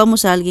algo,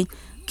 culpamos a alguien,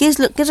 ¿qué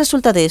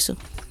resulta de eso?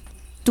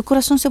 Tu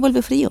corazón se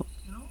vuelve frío.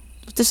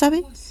 ¿Usted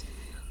sabe?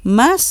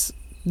 Más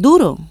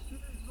duro.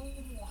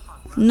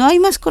 No hay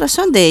más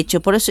corazón, de hecho,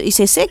 por eso, y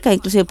se seca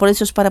inclusive. Por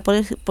eso es para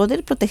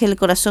poder proteger el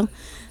corazón.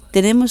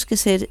 tenemos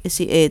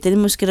que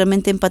tenemos que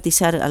realmente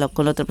empatizar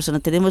con la otra persona.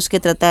 Tenemos que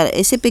tratar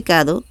ese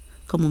pecado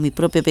como mi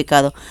propio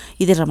pecado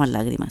y derramar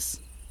lágrimas.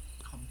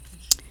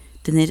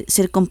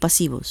 Ser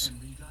compasivos.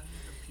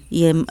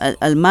 Y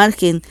al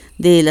margen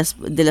de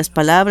las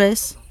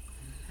palabras,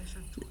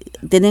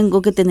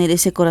 tengo que tener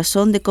ese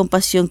corazón de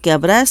compasión que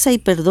abraza y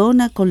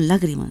perdona con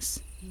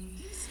lágrimas.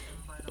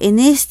 En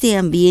este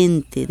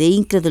ambiente de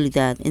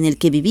incredulidad en el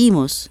que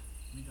vivimos,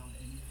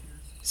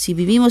 si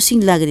vivimos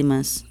sin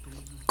lágrimas,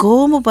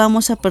 ¿cómo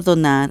vamos a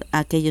perdonar a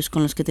aquellos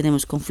con los que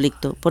tenemos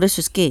conflicto? Por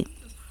eso es que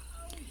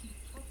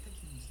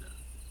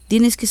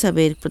tienes que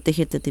saber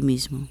protegerte a ti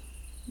mismo.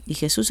 Y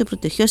Jesús se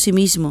protegió a sí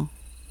mismo.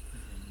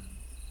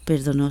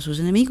 Perdonó a sus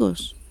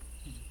enemigos.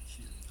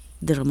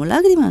 Derramó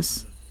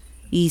lágrimas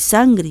y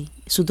sangre,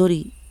 sudor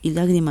y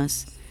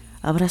lágrimas,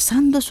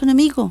 abrazando a su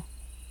enemigo.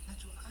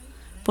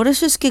 Por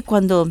eso es que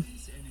cuando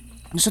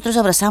nosotros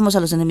abrazamos a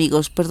los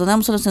enemigos,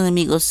 perdonamos a los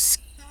enemigos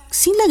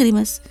sin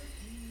lágrimas,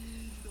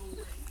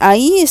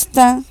 ahí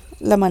está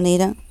la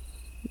manera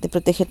de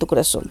proteger tu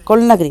corazón,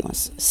 con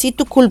lágrimas. Si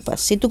tú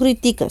culpas, si tú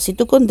criticas, si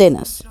tú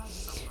condenas,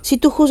 si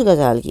tú juzgas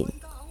a alguien,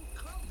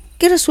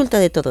 ¿qué resulta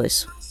de todo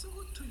eso?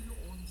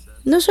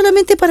 No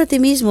solamente para ti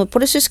mismo,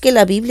 por eso es que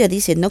la Biblia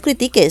dice, no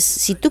critiques.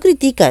 Si tú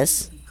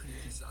criticas,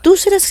 tú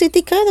serás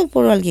criticado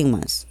por alguien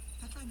más.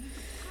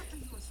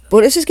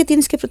 Por eso es que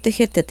tienes que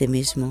protegerte a ti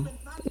mismo.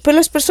 Pero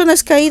las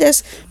personas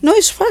caídas no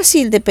es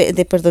fácil de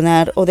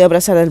perdonar o de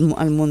abrazar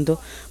al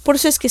mundo. Por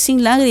eso es que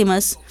sin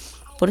lágrimas,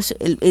 por eso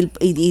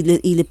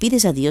y le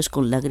pides a Dios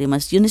con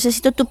lágrimas. Yo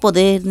necesito tu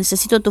poder,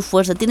 necesito tu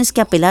fuerza. Tienes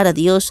que apelar a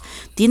Dios,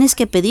 tienes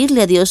que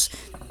pedirle a Dios.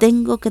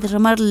 Tengo que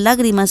derramar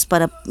lágrimas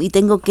y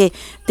tengo que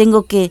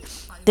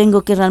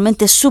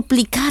realmente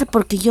suplicar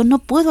porque yo no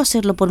puedo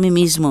hacerlo por mí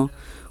mismo.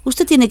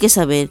 Usted tiene que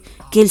saber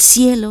que el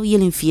cielo y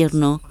el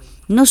infierno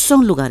no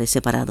son lugares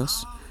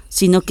separados,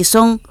 sino que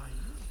son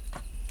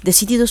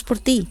decididos por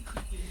ti.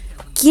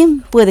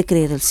 ¿Quién puede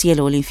creer el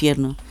cielo o el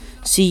infierno?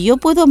 Si yo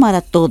puedo amar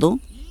a todo,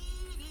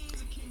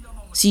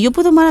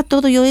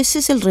 ese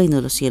es el reino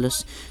de los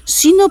cielos.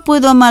 Si no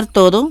puedo amar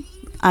todo,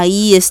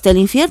 ahí está el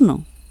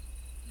infierno.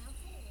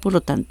 Por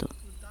lo tanto,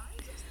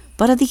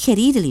 para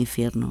digerir el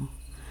infierno,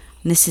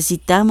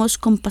 necesitamos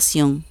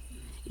compasión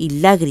y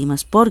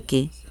lágrimas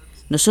porque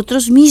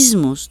nosotros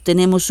mismos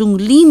tenemos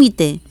un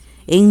límite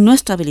en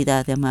nuestra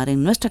habilidad de amar,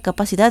 en nuestra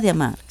capacidad de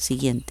amar.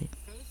 Siguiente.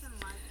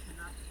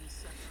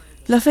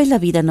 La fe y la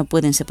vida no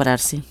pueden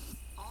separarse.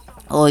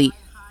 Hoy,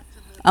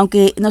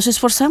 aunque nos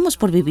esforzamos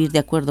por vivir de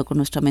acuerdo con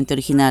nuestra mente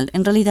original,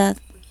 en realidad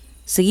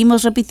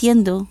seguimos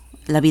repitiendo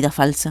la vida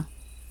falsa.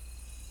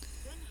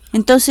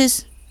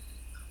 Entonces,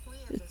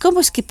 ¿cómo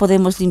es que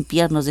podemos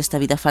limpiarnos de esta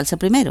vida falsa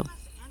primero?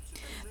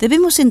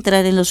 Debemos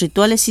entrar en los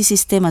rituales y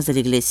sistemas de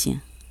la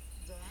iglesia.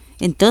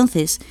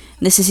 Entonces,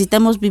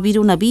 necesitamos vivir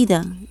una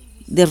vida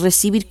de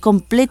recibir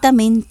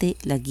completamente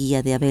la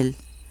guía de Abel.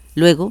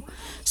 Luego,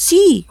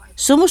 sí,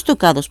 somos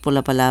tocados por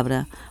la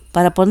palabra.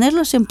 Para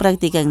ponerlos en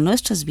práctica en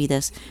nuestras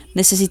vidas,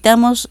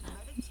 necesitamos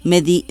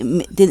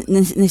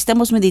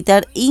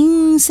meditar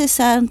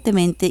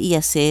incesantemente y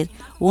hacer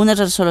una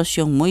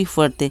resolución muy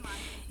fuerte.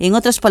 En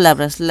otras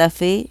palabras, la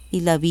fe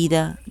y la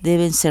vida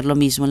deben ser lo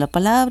mismo. La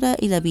palabra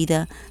y la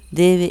vida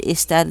debe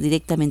estar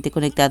directamente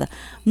conectada.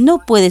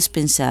 No puedes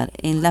pensar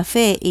en la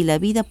fe y la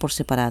vida por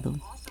separado.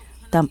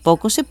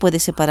 Tampoco se puede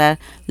separar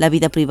la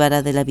vida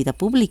privada de la vida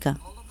pública.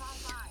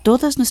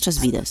 Todas nuestras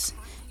vidas,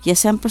 ya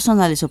sean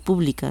personales o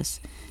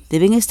públicas,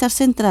 deben estar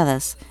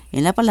centradas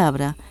en la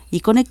palabra y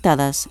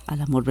conectadas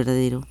al amor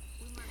verdadero.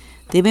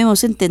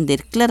 Debemos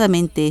entender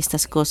claramente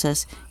estas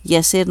cosas y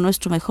hacer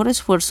nuestro mejor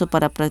esfuerzo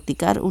para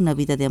practicar una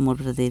vida de amor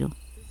verdadero.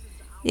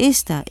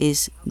 Esta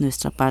es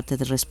nuestra parte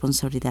de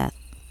responsabilidad.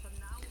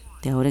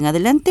 De ahora en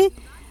adelante,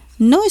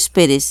 no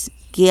esperes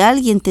que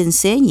alguien te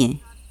enseñe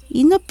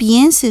y no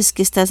pienses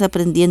que estás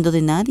aprendiendo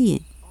de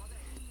nadie.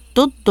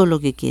 Todo lo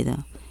que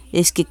queda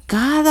es que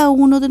cada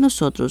uno de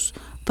nosotros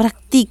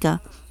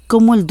practica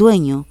como el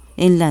dueño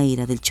en la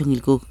era del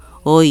Chongilguk.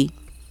 Hoy,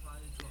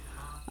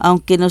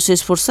 aunque nos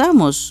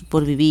esforzamos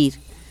por vivir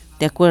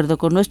de acuerdo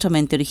con nuestra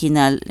mente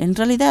original, en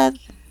realidad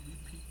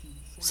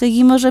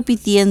seguimos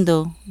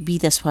repitiendo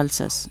vidas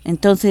falsas.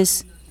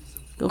 Entonces,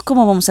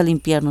 ¿cómo vamos a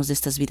limpiarnos de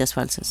estas vidas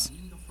falsas?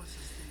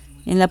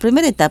 En la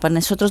primera etapa,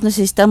 nosotros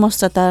necesitamos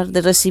tratar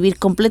de recibir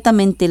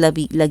completamente la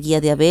guía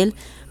de Abel,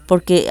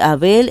 porque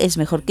Abel es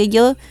mejor que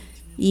yo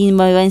y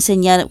me va a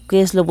enseñar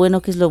qué es lo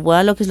bueno, qué es lo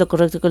malo, qué es lo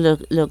correcto, qué es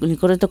lo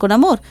incorrecto con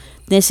amor.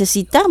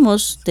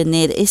 Necesitamos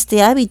tener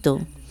este hábito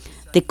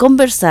de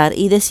conversar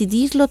y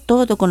decidirlo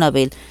todo con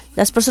Abel.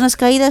 Las personas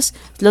caídas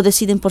lo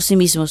deciden por sí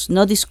mismos.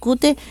 No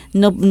discute,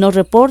 no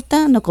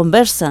reporta, no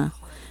conversa.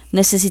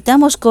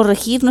 Necesitamos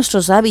corregir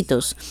nuestros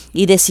hábitos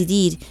y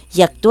decidir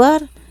y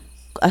actuar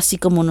así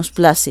como nos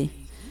place.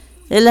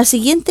 En la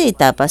siguiente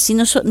etapa,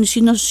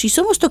 si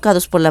somos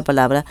tocados por la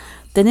palabra,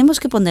 tenemos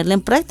que ponerla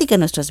en práctica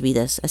en nuestras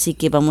vidas. Así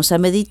que vamos a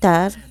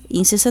meditar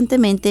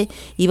incesantemente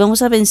y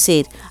vamos a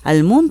vencer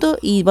al mundo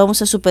y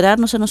vamos a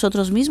superarnos a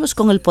nosotros mismos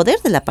con el poder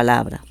de la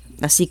palabra.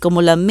 Así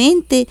como la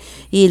mente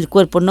y el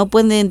cuerpo no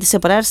pueden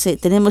separarse,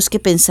 tenemos que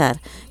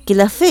pensar que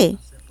la fe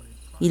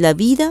y la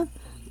vida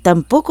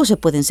tampoco se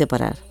pueden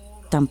separar.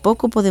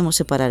 Tampoco podemos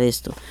separar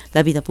esto.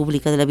 La vida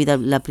pública de la vida,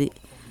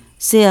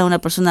 sea una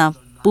persona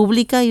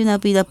pública y una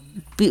vida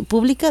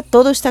pública,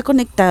 todo está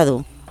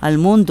conectado al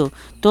mundo.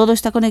 Todo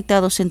está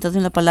conectado, centrado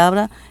en la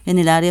palabra, en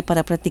el área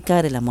para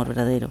practicar el amor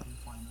verdadero.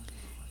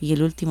 Y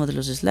el último de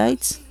los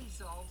slides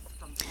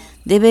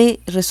debe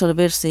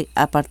resolverse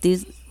a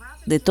partir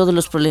de todos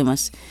los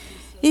problemas.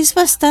 Es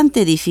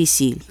bastante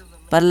difícil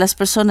para las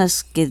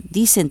personas que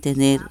dicen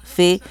tener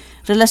fe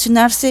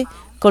relacionarse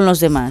con los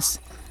demás.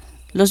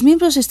 Los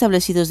miembros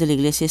establecidos de la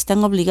Iglesia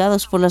están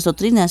obligados por las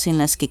doctrinas en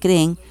las que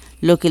creen,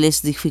 lo que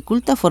les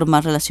dificulta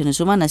formar relaciones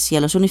humanas, y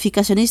a los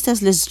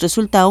unificacionistas les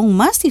resulta aún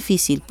más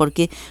difícil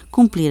porque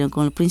cumplieron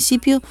con el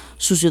principio,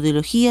 sus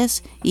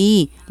ideologías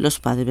y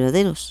los padres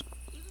verdaderos.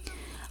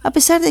 A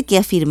pesar de que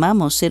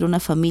afirmamos ser una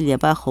familia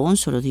bajo un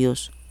solo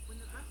Dios,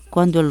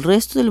 cuando el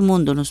resto del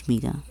mundo nos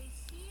mira,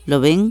 lo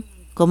ven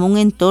como un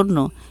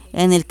entorno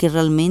en el que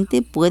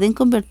realmente pueden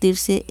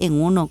convertirse en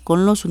uno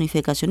con los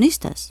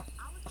unificacionistas.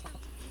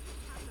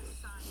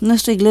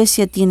 Nuestra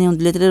iglesia tiene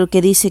un letrero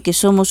que dice que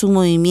somos un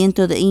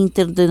movimiento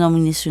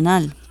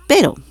interdenominacional.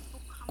 Pero,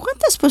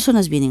 ¿cuántas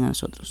personas vienen a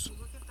nosotros?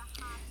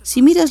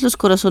 Si miras los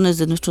corazones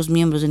de nuestros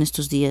miembros en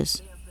estos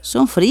días,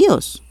 son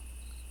fríos.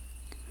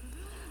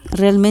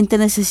 Realmente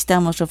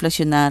necesitamos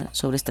reflexionar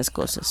sobre estas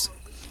cosas.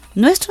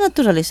 Nuestra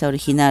naturaleza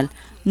original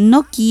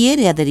no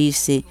quiere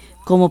adherirse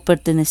como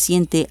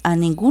perteneciente a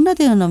ninguna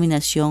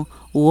denominación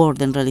u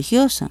orden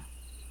religiosa.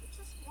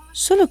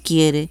 Solo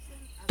quiere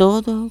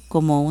todo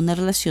como una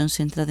relación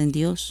centrada en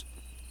Dios.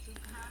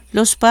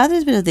 Los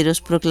padres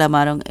verdaderos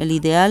proclamaron el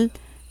ideal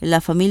de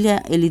la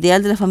familia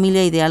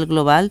ideal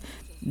global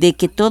de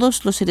que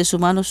todos los seres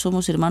humanos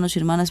somos hermanos y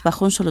hermanas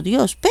bajo un solo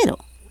Dios, pero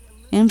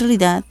en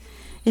realidad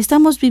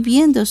estamos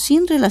viviendo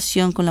sin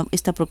relación con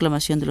esta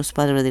proclamación de los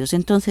padres verdaderos.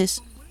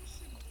 Entonces,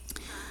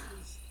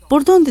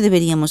 ¿por dónde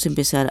deberíamos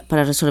empezar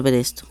para resolver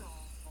esto?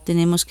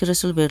 Tenemos que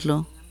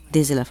resolverlo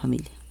desde la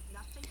familia.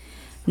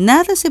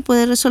 Nada se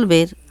puede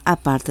resolver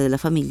aparte de la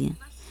familia.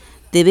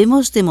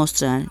 Debemos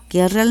demostrar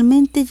que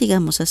realmente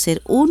llegamos a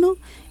ser uno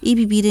y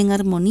vivir en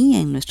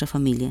armonía en nuestra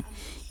familia.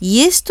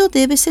 Y esto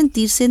debe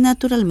sentirse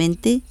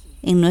naturalmente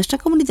en nuestra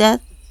comunidad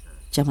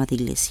llamada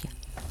iglesia.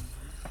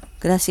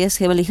 Gracias,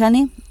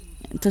 Jebalihani.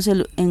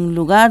 Entonces, en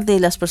lugar de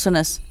las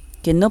personas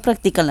que no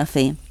practican la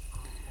fe,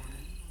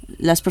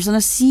 las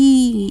personas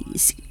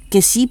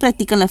que sí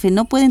practican la fe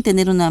no pueden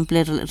tener una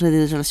amplia red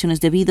de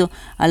relaciones debido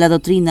a la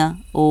doctrina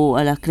o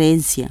a la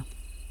creencia.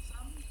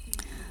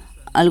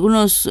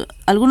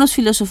 Algunos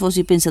filósofos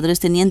y pensadores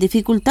tenían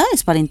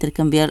dificultades para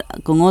intercambiar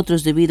con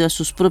otros debido a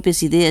sus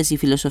propias ideas y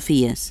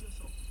filosofías.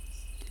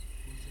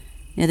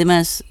 Y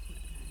además,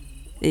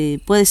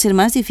 puede ser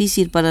más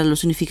difícil para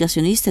los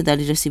unificacionistas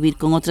dar y recibir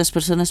con otras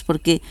personas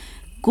porque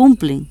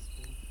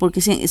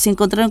se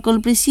encontraron con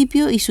el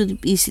principio y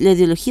la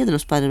ideología de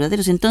los padres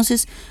verdaderos.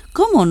 Entonces,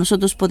 ¿cómo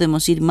nosotros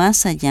podemos ir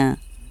más allá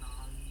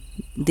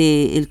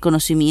del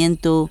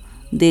conocimiento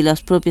de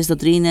las propias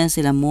doctrinas,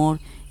 el amor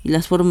y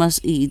las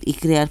formas y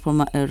crear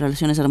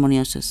relaciones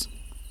armoniosas?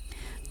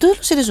 Todos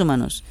los seres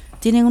humanos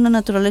tienen una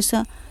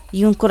naturaleza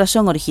y un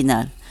corazón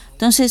original.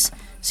 Entonces,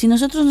 si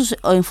nosotros nos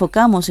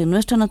enfocamos en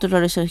nuestra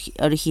naturaleza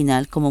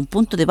original como un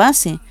punto de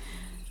base,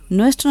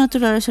 nuestra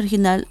naturaleza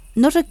original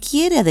no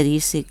requiere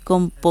adherirse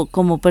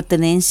como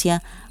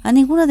pertenencia a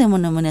ninguna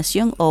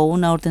denominación o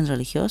una orden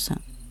religiosa.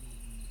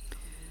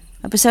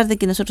 A pesar de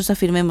que nosotros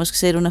afirmemos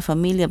ser una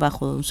familia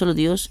bajo un solo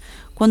Dios,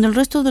 cuando el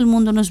resto del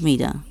mundo nos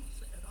mira,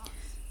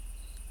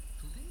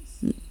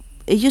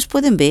 ellos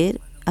pueden ver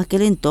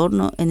aquel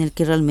entorno en el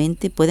que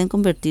realmente pueden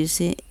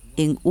convertirse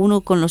en uno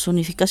con los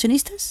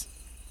unificacionistas.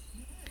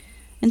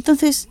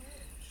 Entonces,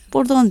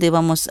 ¿por dónde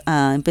vamos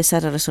a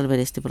empezar a resolver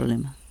este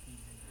problema?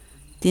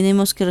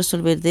 Tenemos que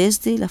resolver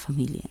desde la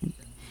familia.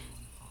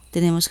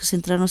 Tenemos que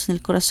centrarnos en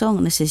el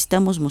corazón.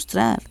 Necesitamos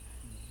mostrar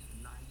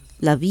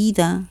la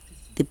vida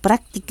de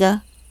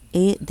práctica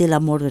del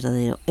amor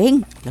verdadero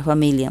en la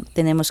familia.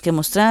 Tenemos que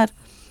mostrar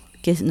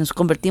que nos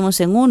convertimos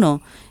en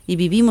uno y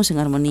vivimos en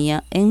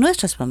armonía en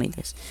nuestras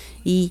familias.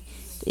 Y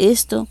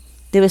esto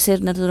debe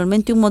ser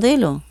naturalmente un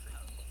modelo.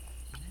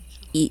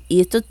 Y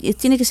esto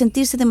tiene que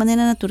sentirse de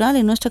manera natural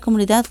en nuestra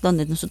comunidad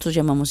donde nosotros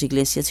llamamos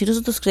iglesia. Si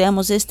nosotros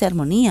creamos esta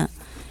armonía,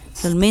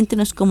 realmente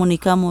nos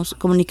comunicamos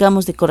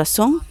de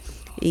corazón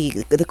y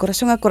de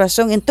corazón a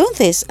corazón,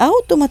 entonces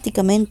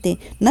automáticamente,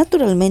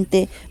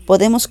 naturalmente,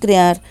 podemos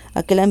crear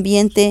aquel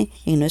ambiente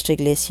en nuestra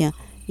iglesia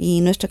y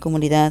en nuestra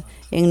comunidad,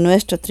 en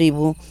nuestra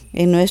tribu,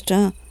 en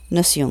nuestra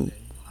nación.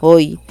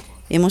 Hoy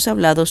hemos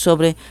hablado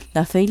sobre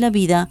la fe y la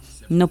vida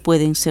no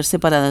pueden ser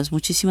separadas.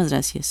 Muchísimas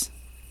gracias.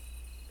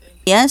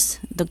 Gracias,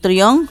 Dr.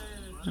 Young.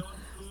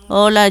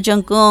 Hola,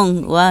 John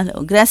Kong.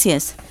 Wow,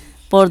 gracias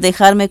por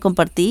dejarme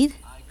compartir.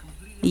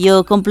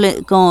 Yo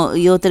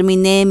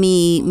terminé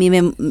mis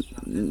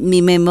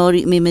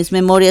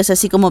memorias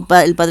así como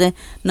el Padre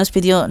nos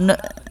pidió.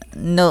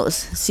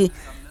 Sí,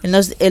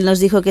 Él nos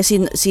dijo que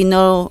si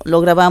no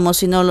lo grabamos,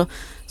 si no lo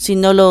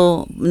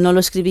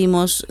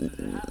escribimos,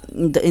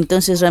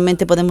 entonces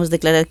realmente podemos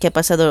declarar que ha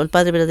pasado. El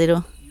Padre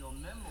verdadero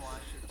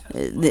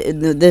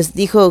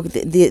dijo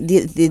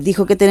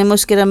que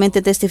tenemos que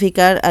realmente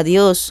testificar a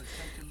Dios.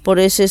 Por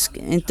eso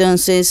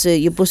entonces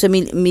yo puse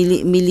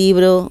mi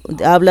libro,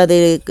 habla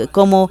de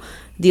cómo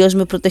Dios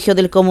me protegió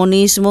del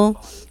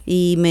comunismo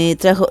y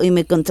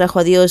me contrajo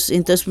a Dios.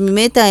 Entonces mi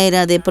meta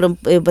era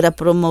para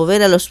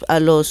promover a los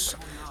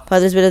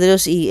padres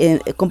verdaderos y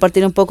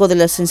compartir un poco de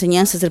las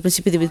enseñanzas del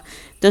principio divino.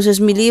 Entonces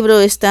mi libro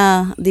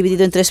está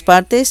dividido en 3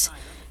 partes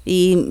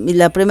y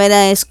la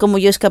primera es cómo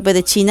yo escapé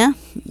de China,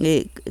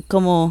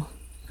 cómo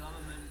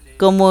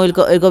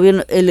el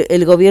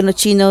gobierno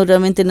chino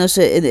realmente nos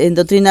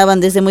endoctrinaban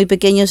desde muy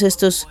pequeños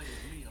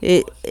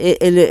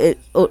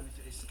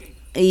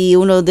y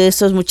uno de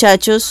estos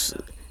muchachos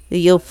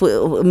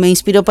me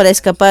inspiró para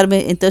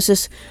escaparme.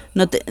 Entonces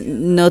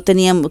no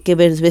tenía que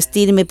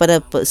vestirme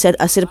para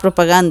hacer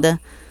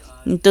propaganda.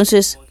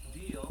 Entonces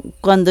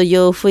cuando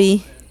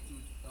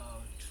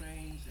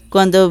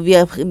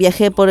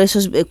viajé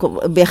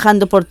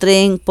viajando por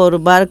tren, por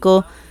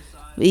barco,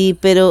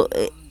 pero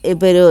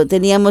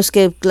teníamos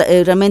que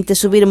realmente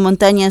subir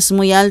montañas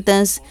muy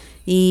altas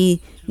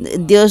y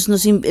Dios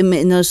nos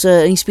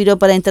inspiró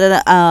para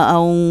entrar a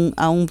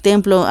un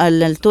templo a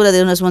la altura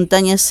de unas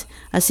montañas,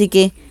 así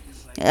que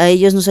a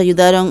ellos nos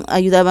ayudaban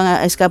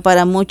a escapar.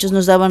 A muchos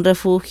nos daban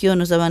refugio,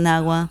 nos daban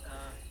agua.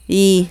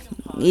 Y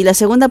la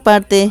segunda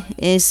parte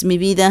es mi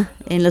vida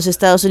en los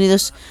Estados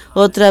Unidos,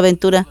 otra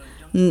aventura.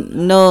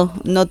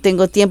 No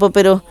tengo tiempo,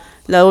 pero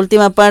la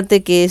última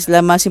parte, que es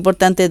la más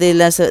importante de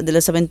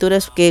las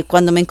aventuras, que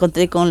cuando me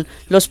encontré con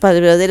los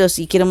padres verdaderos,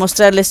 y quiero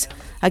mostrarles.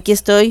 Aquí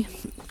estoy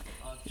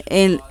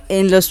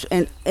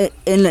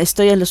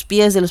estoy a los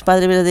pies de los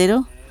padres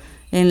verdaderos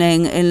en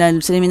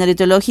el seminario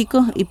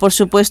teológico, y por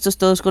supuesto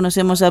todos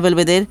conocemos a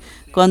Belvedere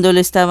cuando él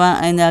estaba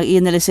en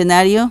el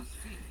escenario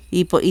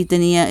y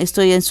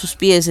estoy en sus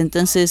pies.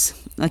 Entonces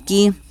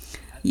aquí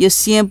yo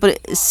siempre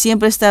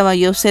estaba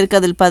yo cerca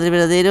del Padre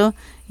verdadero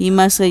y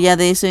más allá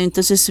de eso.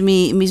 Entonces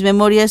mis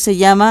memorias se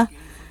llama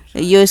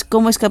yo es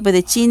cómo escapé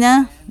de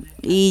China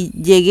y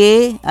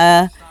llegué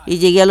a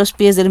los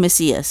pies del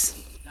Mesías.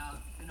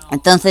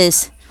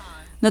 Entonces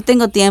no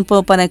tengo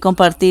tiempo para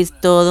compartir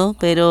todo,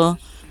 pero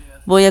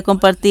voy a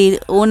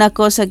compartir una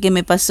cosa que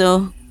me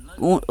pasó,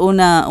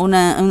 una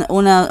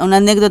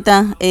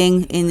anécdota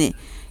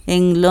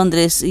en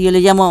Londres. Yo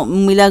le llamo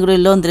un milagro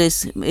en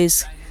Londres,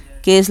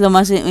 que es lo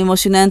más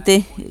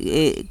emocionante,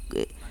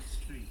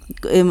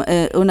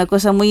 una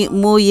cosa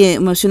muy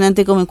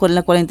emocionante como en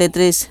la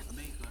 43.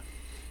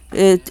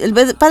 El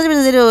Padre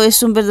verdadero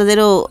es un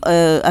verdadero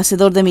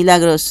hacedor de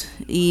milagros,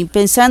 y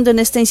pensando en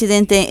este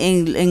incidente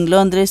en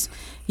Londres,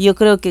 yo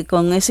creo que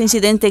con ese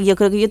incidente yo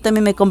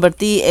también me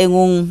convertí en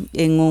un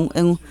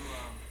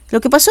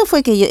lo que pasó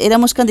fue que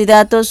éramos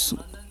candidatos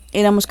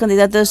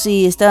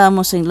y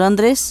estábamos en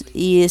Londres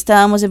y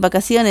estábamos en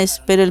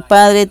vacaciones, pero el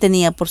Padre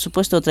tenía por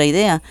supuesto otra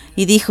idea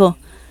y dijo: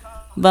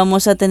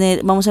 vamos a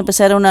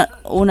empezar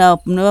una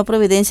nueva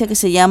providencia que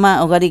se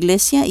llama Hogar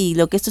Iglesia. Y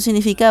lo que esto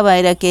significaba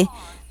era que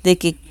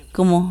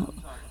como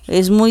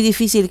es muy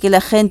difícil que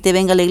la gente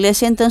venga a la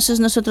iglesia, entonces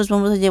nosotros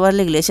vamos a llevar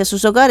la iglesia a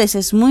sus hogares.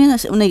 Es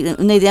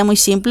una idea muy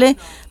simple,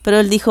 pero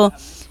él dijo,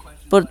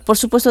 por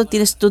supuesto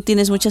tú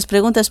tienes muchas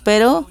preguntas,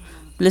 pero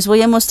les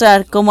voy a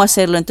mostrar cómo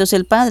hacerlo. Entonces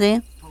el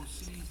Padre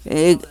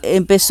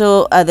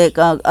empezó a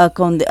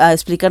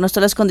explicarnos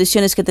todas las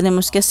condiciones que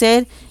tenemos que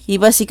hacer y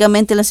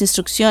básicamente las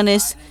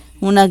instrucciones,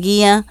 una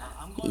guía,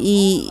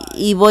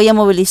 y voy a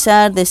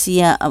movilizar,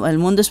 decía, al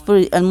mundo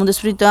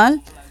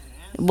espiritual.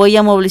 Voy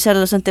a movilizar a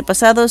los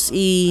antepasados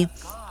y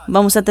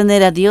vamos a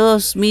tener a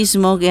Dios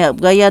mismo que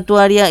vaya a tu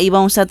área y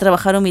vamos a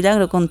trabajar un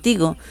milagro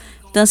contigo.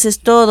 Entonces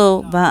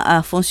todo va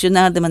a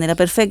funcionar de manera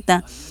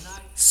perfecta.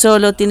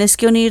 Solo tienes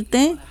que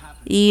unirte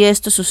y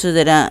esto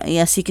sucederá. Y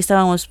así que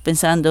estábamos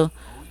pensando,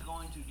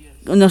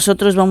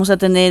 nosotros vamos a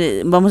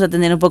tener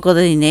un poco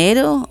de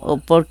dinero, o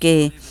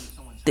porque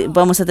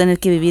vamos a tener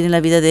que vivir en la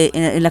vida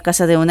en la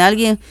casa de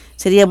alguien.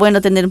 Sería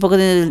bueno tener un poco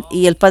de dinero.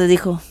 Y el Padre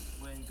dijo,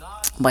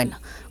 bueno,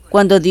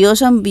 cuando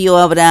Dios envió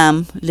a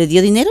Abraham, ¿le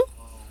dio dinero?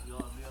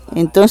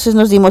 Entonces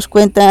nos dimos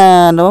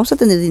cuenta, no vamos a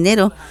tener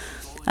dinero,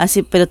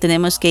 así, pero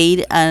tenemos que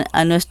ir a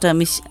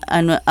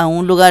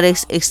un lugar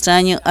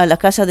extraño, a la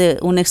casa de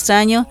un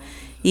extraño,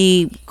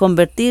 y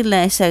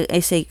convertirla esa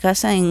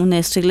casa en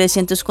nuestra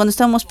iglesia. Entonces cuando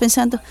estábamos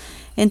pensando,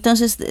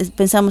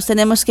 pensamos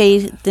tenemos que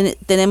ir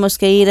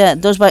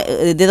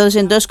de 2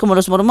 en 2 como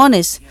los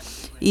mormones.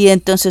 Y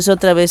entonces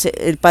otra vez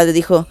el Padre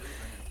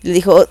le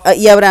dijo,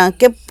 y Abraham,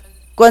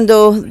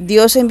 cuando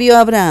Dios envió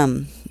a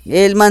Abraham,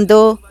 les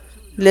mandó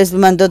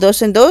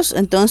 2 en 2,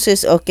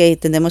 entonces,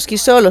 tenemos que ir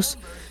solos.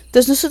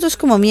 Entonces nosotros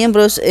como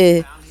miembros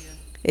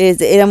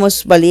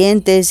éramos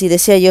valientes y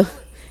decía yo,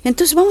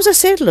 entonces vamos a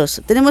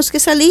hacerlos, tenemos que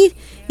salir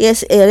y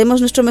haremos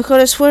nuestro mejor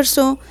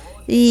esfuerzo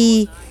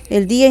y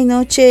el día y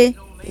noche,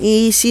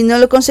 y si no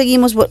lo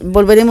conseguimos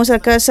volveremos a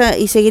casa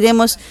y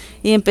seguiremos,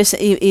 y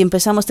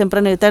empezamos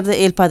temprano y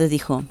tarde. Y el Padre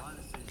dijo,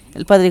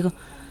 El padre dijo,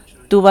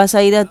 tú vas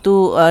a ir a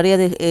tu área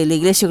de la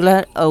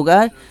iglesia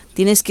hogar,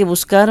 tienes que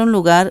buscar un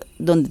lugar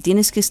donde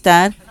tienes que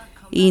estar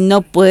y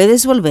no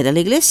puedes volver a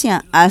la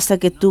iglesia hasta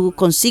que tú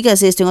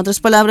consigas esto. En otras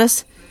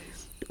palabras,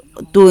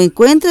 tú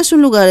encuentras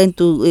un lugar en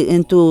tu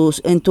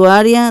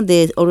área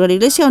de hogar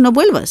iglesia o no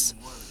vuelvas.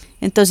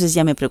 Entonces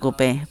ya me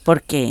preocupé,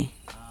 porque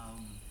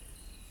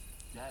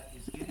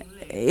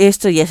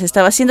esto ya se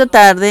estaba haciendo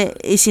tarde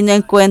y si no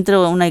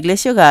encuentro una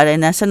iglesia hogar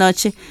en esa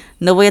noche,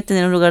 no voy a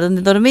tener un lugar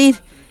donde dormir.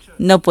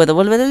 No puedo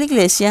volver a la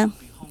iglesia,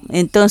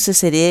 entonces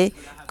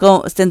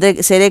tengo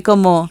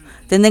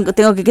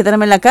que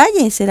quedarme en la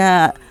calle,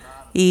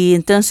 y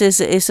entonces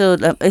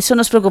eso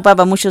nos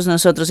preocupaba a muchos de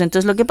nosotros.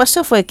 Entonces lo que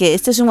pasó fue que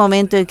este es un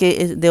momento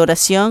de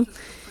oración.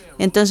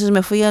 Entonces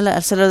me fui a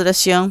la sala de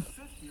oración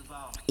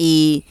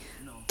y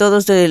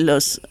todos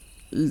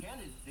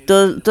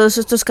todos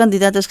estos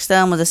candidatos que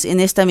estábamos en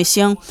esta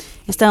misión,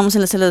 estábamos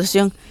en la sala de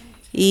oración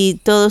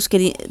y todos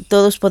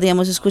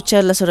podíamos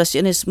escuchar las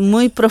oraciones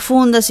muy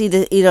profundas y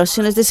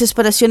oraciones de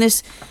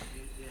desesperaciones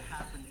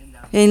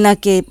en la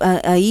que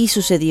ahí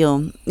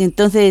sucedió.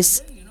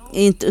 Entonces,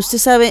 usted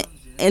sabe,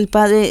 el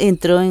padre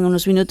entró en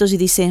unos minutos y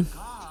dice,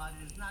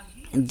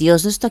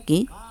 Dios no está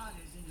aquí.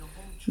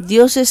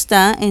 Dios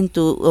está en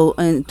tu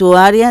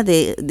área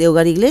de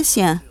hogar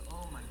iglesia.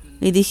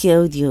 Y dije,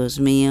 oh Dios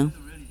mío,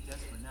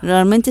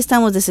 realmente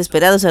estamos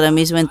desesperados ahora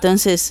mismo.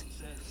 Entonces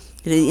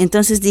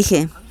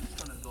dije,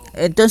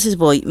 entonces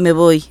me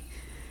voy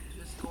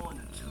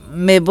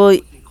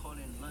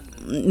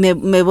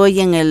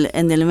en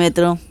el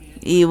metro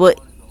y voy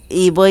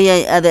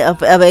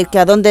a ver que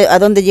a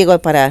dónde llego a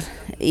parar.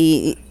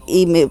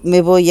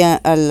 Me voy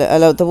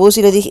al autobús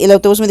y le dije, el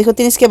autobús me dijo,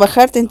 tienes que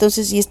bajarte.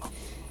 Entonces y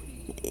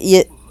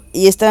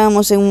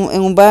estábamos en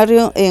un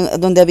barrio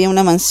donde había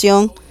una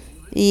mansión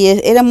y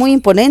era muy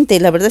imponente.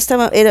 La verdad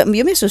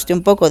yo me asusté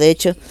un poco, de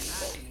hecho.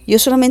 Yo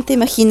solamente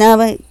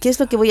imaginaba, ¿qué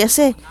es lo que voy a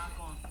hacer?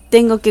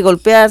 Tengo que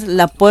golpear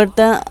la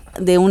puerta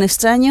de un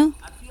extraño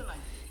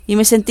y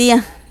me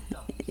sentía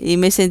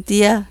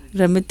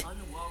realmente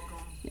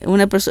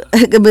una persona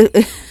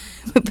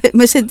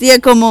me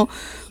sentía como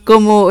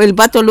el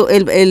pato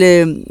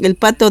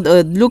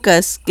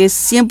Lucas, que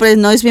siempre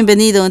no es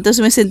bienvenido.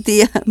 Entonces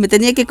me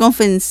tenía que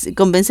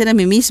convencer a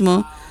mí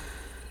mismo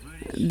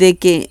de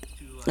que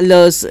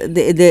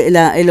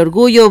el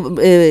orgullo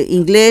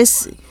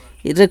inglés.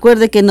 Y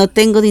recuerde que no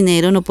tengo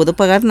dinero, no puedo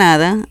pagar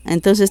nada.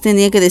 Entonces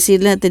tenía que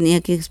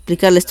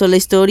explicarles toda la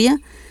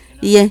historia.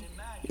 Y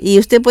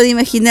usted puede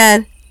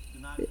imaginar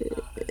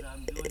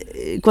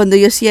cuando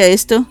yo hacía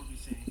esto,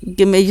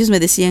 que ellos me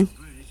decían,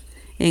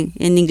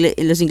 en inglés,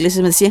 los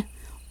ingleses me decían,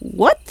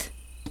 ¿what?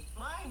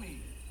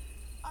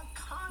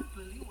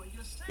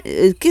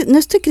 No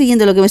estoy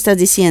creyendo lo que me estás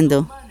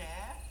diciendo.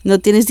 ¿No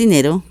tienes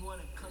dinero?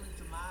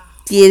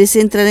 ¿Quieres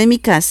entrar en mi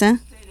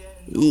casa?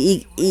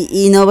 Y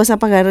no vas a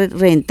pagar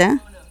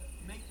renta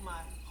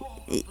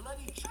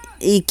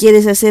y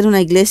quieres hacer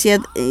una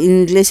iglesia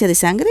de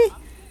sangre.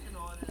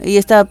 Y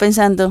estaba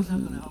pensando,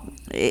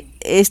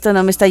 esto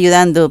no me está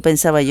ayudando,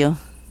 pensaba yo.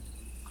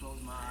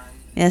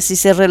 Y así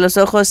cerré los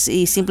ojos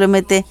y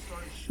simplemente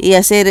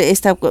hacer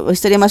esta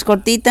historia más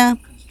cortita,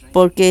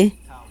 porque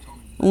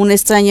un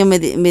extraño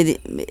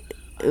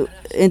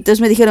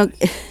entonces me dijeron,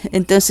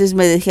 entonces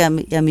me dije a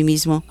mí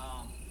mismo,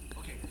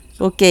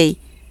 ok.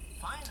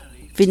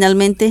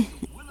 Finalmente,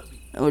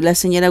 la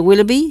señora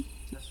Willoughby,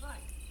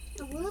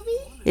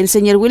 el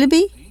señor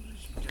Willoughby,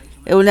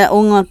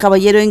 un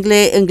caballero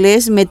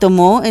inglés me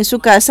tomó en su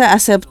casa,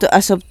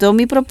 aceptó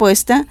mi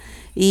propuesta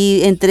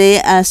y entré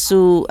a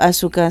su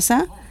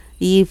casa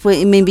y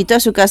me invitó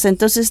a su casa.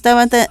 Entonces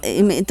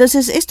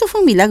esto fue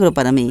un milagro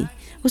para mí.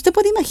 Usted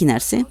puede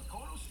imaginarse,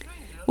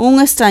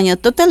 un extraño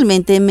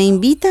totalmente me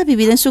invita a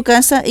vivir en su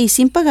casa y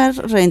sin pagar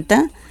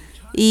renta.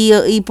 Y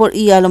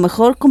a lo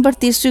mejor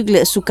convertir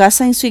su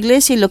casa en su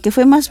iglesia. Y lo que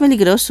fue más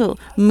milagroso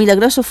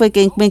fue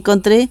que me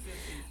encontré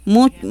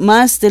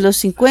más de los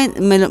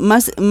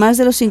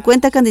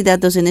 50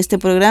 candidatos en este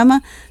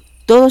programa.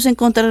 Todos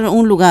encontraron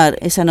un lugar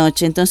esa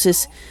noche.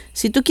 Entonces,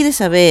 si tú quieres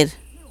saber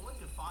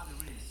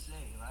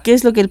qué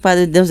es lo que el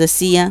Padre Dios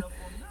decía,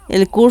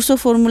 el curso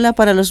fórmula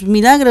para los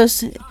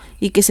milagros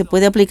y que se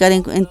puede aplicar,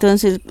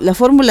 entonces la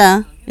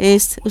fórmula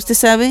es, usted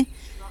sabe,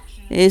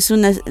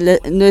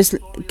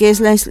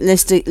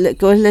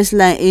 cuáles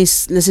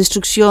las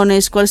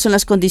instrucciones, cuáles son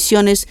las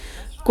condiciones,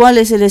 cuál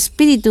es el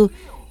espíritu.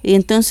 Y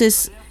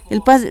entonces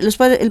el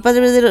Padre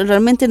verdadero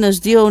realmente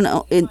nos dio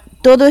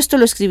todo esto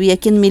lo escribí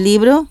aquí en mi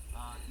libro,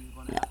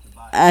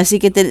 así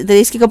que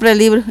tenéis que comprar el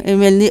libro.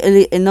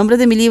 El nombre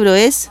de mi libro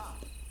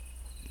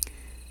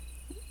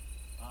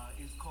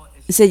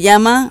se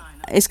llama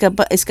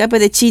Escape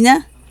de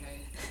China.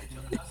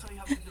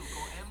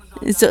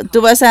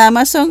 Tú vas a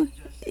Amazon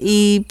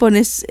y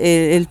pones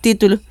el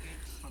título,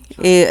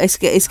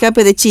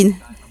 Escape de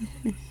China.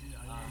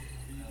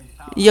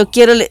 Yo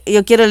quiero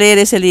leer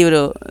ese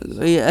libro,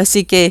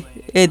 así que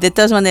de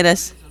todas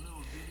maneras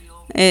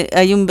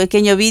hay un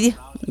pequeño vídeo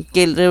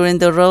que el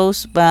reverendo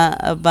Rose va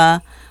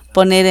a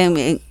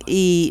poner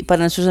y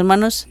para nuestros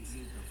hermanos.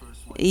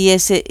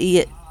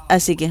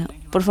 Así que,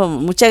 por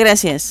favor, muchas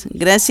gracias.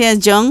 Gracias,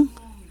 John.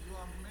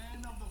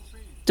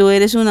 Tú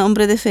eres un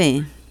hombre de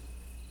fe.